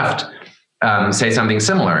on the left say something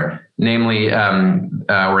similar, namely,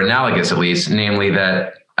 or analogous at least, namely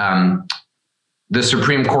that the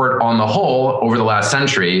Supreme Court on the whole over the last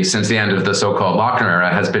century, since the end of the so-called Lochner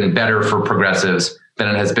era, has been better for progressives than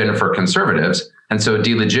it has been for conservatives. And so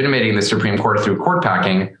delegitimating the Supreme Court through court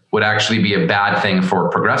packing would actually be a bad thing for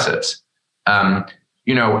progressives.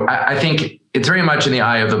 I think it's very much in the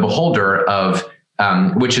eye of the beholder of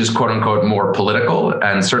which is quote unquote more political.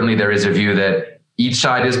 And certainly there is a view that each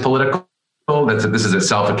side is political. This is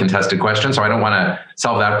itself a contested question, so I don't want to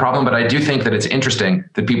solve that problem. But I do think that it's interesting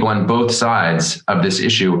that people on both sides of this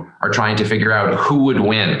issue are trying to figure out who would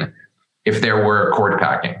win if there were court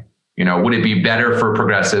packing. Would it be better for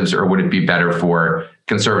progressives or would it be better for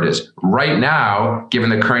conservatives? Right now, given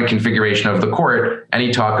the current configuration of the court,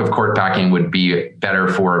 any talk of court packing would be better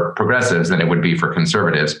for progressives than it would be for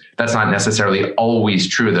conservatives. That's not necessarily always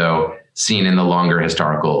true, though, seen in the longer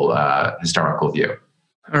historical view.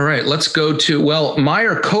 All right, let's go to,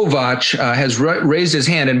 Meyer Kovac has raised his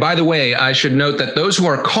hand. And by the way, I should note that those who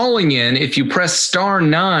are calling in, if you press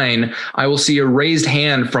 *9, I will see a raised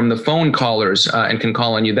hand from the phone callers and can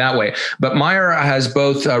call on you that way. But Meyer has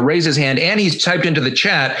both raised his hand and he's typed into the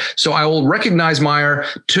chat. So I will recognize Meyer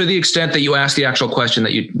to the extent that you asked the actual question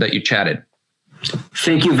that you chatted.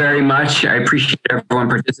 Thank you very much. I appreciate everyone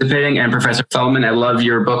participating. And Professor Feldman, I love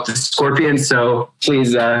your book, The Scorpion. So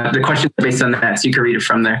please, the questions are based on that, so you can read it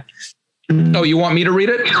from there. Oh, you want me to read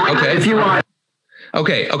it? Okay. If you want.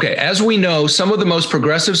 Okay. As we know, some of the most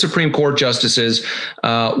progressive Supreme Court justices,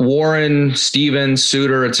 Warren, Stevens,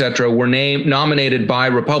 Souter, et cetera, were nominated by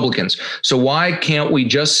Republicans. So why can't we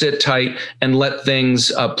just sit tight and let things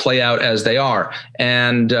play out as they are?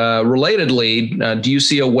 And relatedly, do you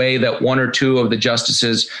see a way that one or two of the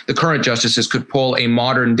current justices, could pull a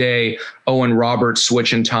modern day Owen Roberts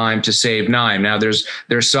switch in time to save 9? Now, there's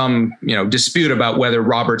some dispute about whether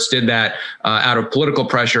Roberts did that out of political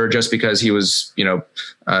pressure, just because he was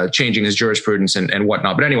changing his jurisprudence and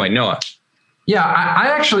whatnot. But anyway, Noah. Yeah, I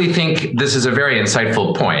actually think this is a very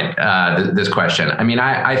insightful point. This question. I mean,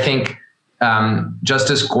 I think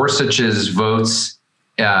Justice Gorsuch's votes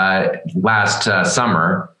last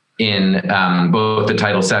summer in both the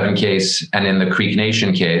Title VII case and in the Creek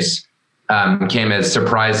Nation case came as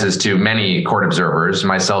surprises to many court observers,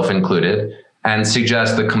 myself included, and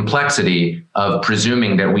suggest the complexity of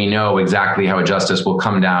presuming that we know exactly how a justice will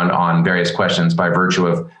come down on various questions by virtue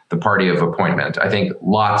of the party of appointment. I think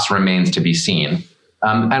lots remains to be seen.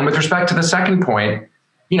 And with respect to the second point,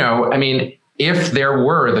 if there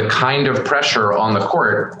were the kind of pressure on the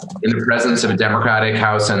court in the presence of a Democratic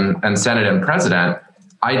House and Senate and President,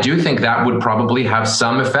 I do think that would probably have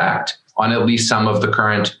some effect on at least some of the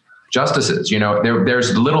current justices.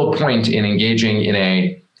 There's little point in engaging in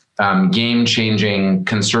a game-changing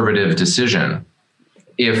conservative decision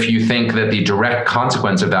if you think that the direct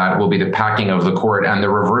consequence of that will be the packing of the court and the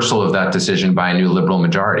reversal of that decision by a new liberal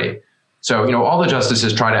majority. So, all the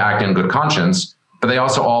justices try to act in good conscience, but they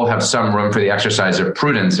also all have some room for the exercise of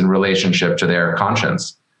prudence in relationship to their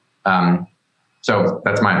conscience. So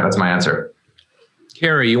that's my answer.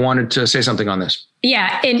 Carrie, you wanted to say something on this.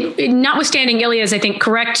 Yeah, and notwithstanding Ilya's, I think,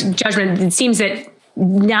 correct judgment, it seems that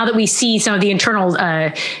now that we see some of the internal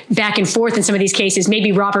back and forth in some of these cases,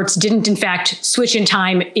 maybe Roberts didn't, in fact, switch in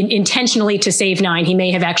time intentionally to save 9. He may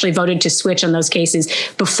have actually voted to switch on those cases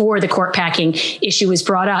before the court packing issue was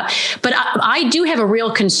brought up. But I do have a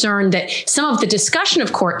real concern that some of the discussion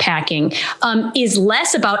of court packing is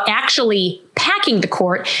less about actually packing the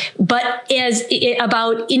court, but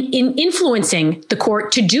about influencing the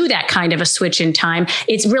court to do that kind of a switch in time.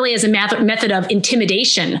 It's really as a method of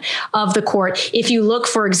intimidation of the court. If you look,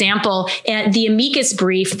 for example, at the amicus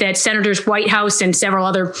brief that Senators Whitehouse and several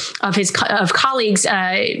other of his colleagues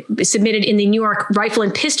submitted in the New York rifle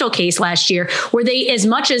and pistol case last year, where they as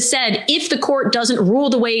much as said, if the court doesn't rule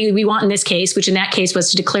the way we want in this case, which in that case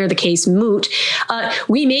was to declare the case moot,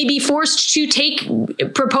 we may be forced to take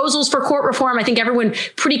proposals for court reform. I think everyone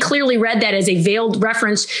pretty clearly read that as a veiled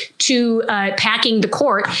reference to packing the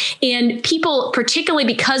court. And people, particularly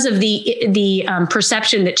because of the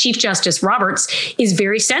perception that Chief Justice Roberts is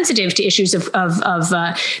very sensitive to issues of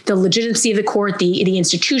the legitimacy of the court, the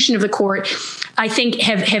institution of the court, I think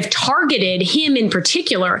have targeted him in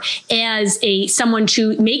particular as someone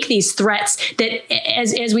to make these threats that,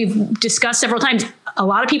 as we've discussed several times, a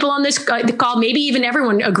lot of people on this call, maybe even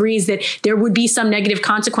everyone, agrees that there would be some negative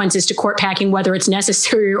consequences to court packing, whether it's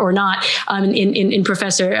necessary or not, in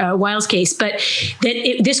Professor Weil's case, but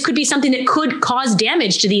that this could be something that could cause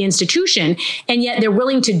damage to the institution, and yet they're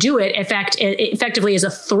willing to do it effectively as a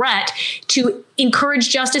threat to encourage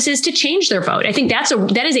justices to change their vote. I think that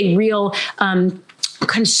is a real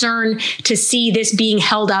concern to see this being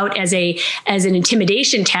held out as an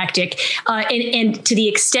intimidation tactic, and to the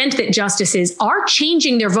extent that justices are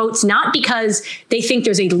changing their votes not because they think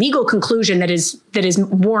there's a legal conclusion that is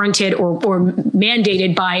warranted or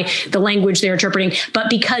mandated by the language they're interpreting, but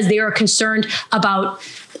because they are concerned about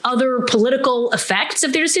other political effects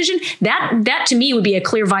of their decision, that to me would be a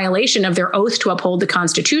clear violation of their oath to uphold the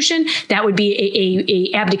Constitution. That would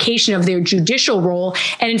be a abdication of their judicial role,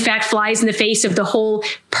 and in fact flies in the face of the whole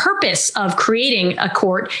purpose of creating a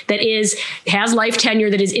court that has life tenure,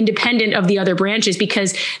 that is independent of the other branches,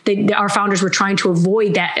 because our founders were trying to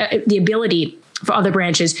avoid that the ability for other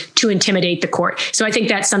branches to intimidate the court. So I think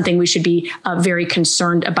that's something we should be very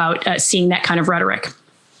concerned about, seeing that kind of rhetoric.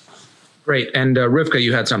 Great. And Rivka,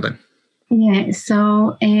 you had something. Yeah,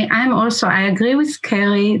 so I agree with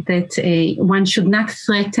Kerry that one should not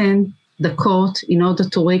threaten the court in order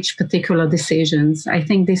to reach particular decisions. I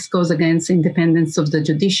think this goes against independence of the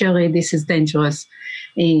judiciary. This is dangerous.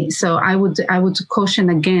 So I would caution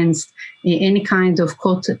against any kind of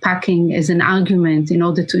court packing as an argument in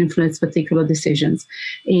order to influence particular decisions.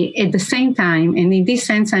 At the same time, and in this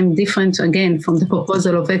sense, I'm different again from the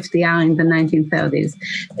proposal of FDR in the 1930s.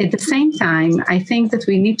 At the same time, I think that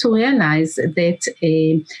we need to realize that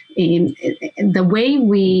the way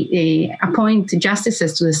we appoint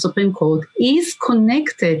justices to the Supreme Court is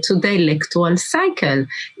connected to the electoral cycle,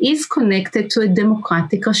 is connected to a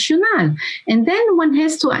democratic rationale. And then one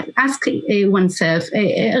has to ask oneself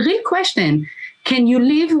a real question. Can you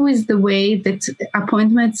live with the way that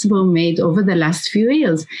appointments were made over the last few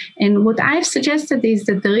years? And what I've suggested is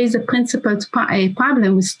that there is a principled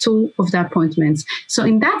problem with two of the appointments. So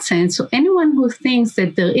in that sense, so anyone who thinks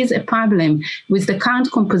that there is a problem with the current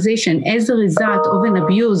composition as a result of an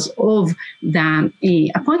abuse of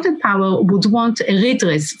the appointed power would want a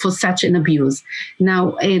redress for such an abuse.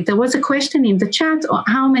 Now, there was a question in the chat,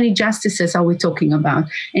 how many justices are we talking about?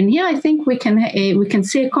 And here I think we can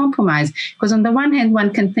see a compromise, because on the one hand,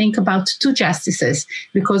 one can think about two justices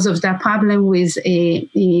because of the problem with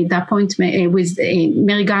the appointment, with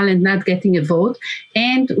Mary Garland not getting a vote,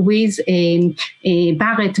 and with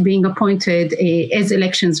Barrett being appointed as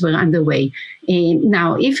elections were underway.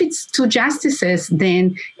 Now, if it's two justices,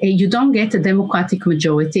 then you don't get a Democratic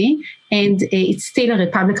majority, and it's still a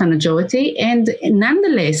Republican majority. And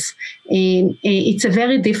nonetheless, it's a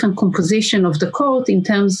very different composition of the court in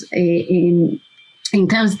terms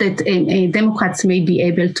that Democrats may be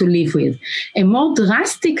able to live with. A more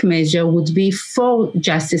drastic measure would be 4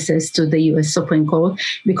 justices to the U.S. Supreme Court,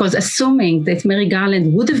 because assuming that Mary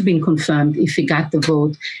Garland would have been confirmed if he got the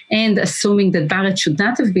vote, and assuming that Barrett should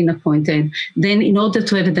not have been appointed, then in order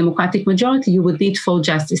to have a Democratic majority, you would need 4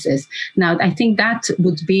 justices. Now, I think that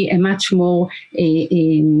would be a much more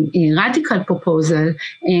a radical proposal,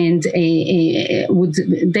 and would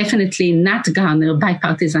definitely not garner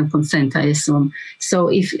bipartisan consent, I assume. So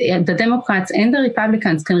if the Democrats and the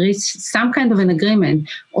Republicans can reach some kind of an agreement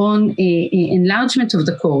on enlargement of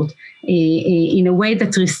the court in a way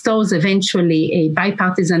that restores eventually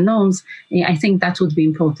bipartisan norms, I think that would be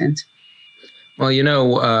important. Well, you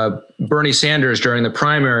know, Bernie Sanders during the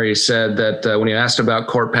primary said that when he asked about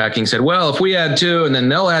court packing, said, well, if we add 2 and then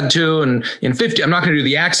they'll add 2 and in 50, I'm not going to do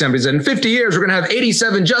the accent, but he said in 50 years, we're going to have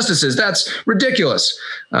 87 justices. That's ridiculous.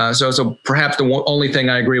 So perhaps the only thing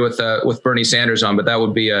I agree with Bernie Sanders on, but that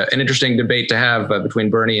would be an interesting debate to have between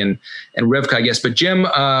Bernie and Rivka, I guess. But Jim,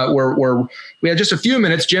 we had just a few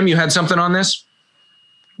minutes. Jim, you had something on this?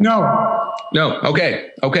 No. Okay.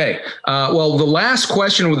 Well, the last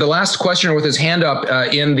questioner with his hand up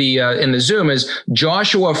in the Zoom is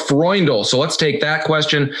Joshua Freundel. So let's take that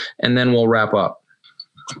question and then we'll wrap up.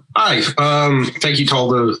 Hi. Thank you to all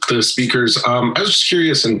the speakers. I was just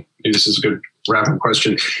curious, and maybe this is a good wrap-up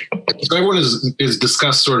question. So everyone is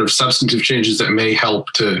discussed sort of substantive changes that may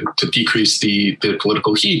help to decrease the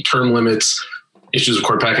political heat, term limits, issues of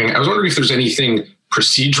court packing. I was wondering if there's anything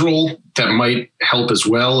procedural that might help as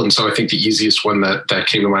well. And so I think the easiest one that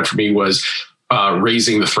came to mind for me was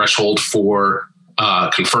raising the threshold for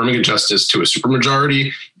confirming a justice to a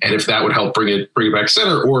supermajority, and if that would help bring it back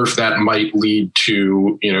center, or if that might lead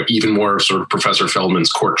to even more sort of Professor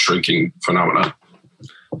Feldman's court shrinking phenomenon.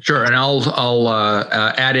 Sure, and I'll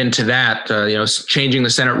add into that, changing the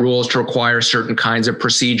Senate rules to require certain kinds of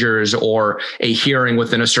procedures, or a hearing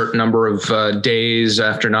within a certain number of days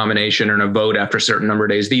after nomination, and a vote after a certain number of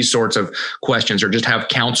days. These sorts of questions, or just have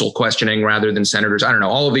counsel questioning rather than senators. I don't know,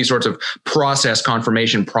 all of these sorts of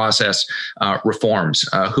confirmation process reforms.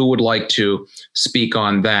 Who would like to speak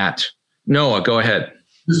on that? Noah, go ahead.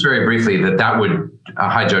 Just very briefly, that would,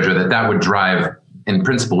 hi Jojo, that would drive, in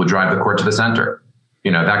principle, would drive the court to the center.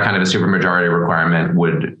 That kind of a supermajority requirement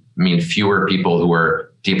would mean fewer people who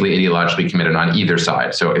are deeply ideologically committed on either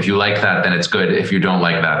side. So if you like that, then it's good. If you don't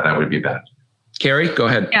like that, that would be bad. Carrie, go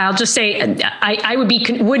ahead. Yeah, I'll just say I would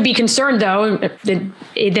be concerned, though,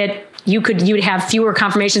 that you'd have fewer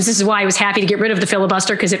confirmations. This is why I was happy to get rid of the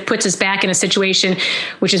filibuster, because it puts us back in a situation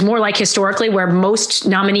which is more like historically, where most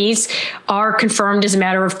nominees are confirmed as a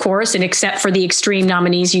matter of course, and except for the extreme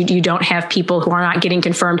nominees, you don't have people who are not getting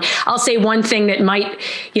confirmed. I'll say one thing that might,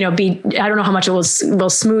 be, I don't know how much it will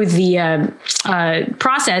smooth the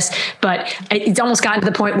process, but it's almost gotten to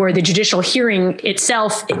the point where the judicial hearing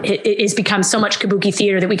itself it has become so much kabuki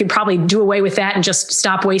theater that we could probably do away with that and just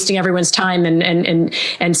stop wasting everyone's time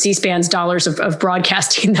and C-SPAN's dollars of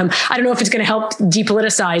broadcasting them. I don't know if it's going to help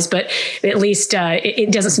depoliticize, but at least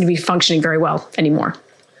it doesn't seem to be functioning very well anymore.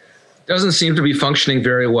 Doesn't seem to be functioning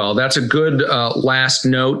very well. That's a good last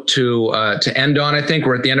note to end on. I think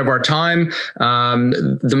we're at the end of our time.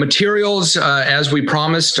 The materials, as we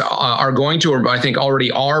promised, are going to, or I think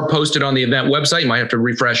already are, posted on the event website. You might have to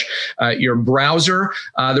refresh your browser.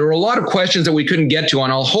 There were a lot of questions that we couldn't get to on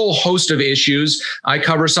a whole host of issues. I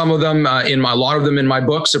cover some of them a lot of them in my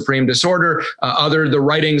book, Supreme Disorder. The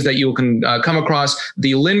writings that you can come across.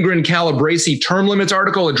 The Lindgren-Calabresi term limits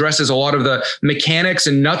article addresses a lot of the mechanics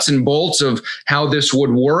and nuts and bolts of how this would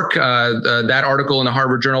work. That article in the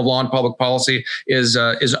Harvard Journal of Law and Public Policy is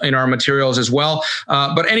in our materials as well.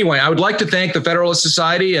 But anyway, I would like to thank the Federalist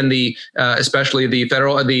Society and especially the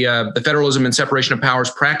Federalism and Separation of Powers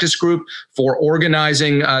Practice Group for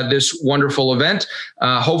organizing this wonderful event.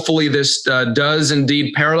 Hopefully, this does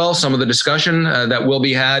indeed parallel some of the discussion that will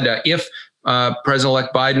be had if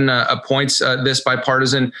President-elect Biden appoints this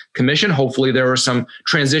bipartisan commission. Hopefully there are some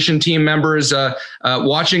transition team members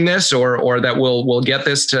watching this or that will get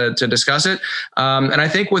this to discuss it. And I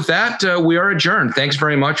think with that, we are adjourned. Thanks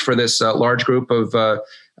very much for this large group of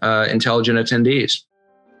intelligent attendees.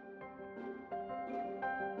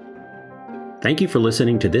 Thank you for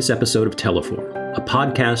listening to this episode of Teleforum, a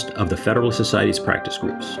podcast of the Federalist Society's practice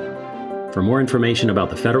groups. For more information about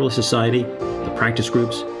the Federalist Society, the practice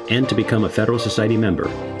groups, and to become a Federalist Society member,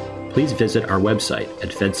 please visit our website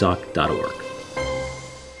at fedsoc.org.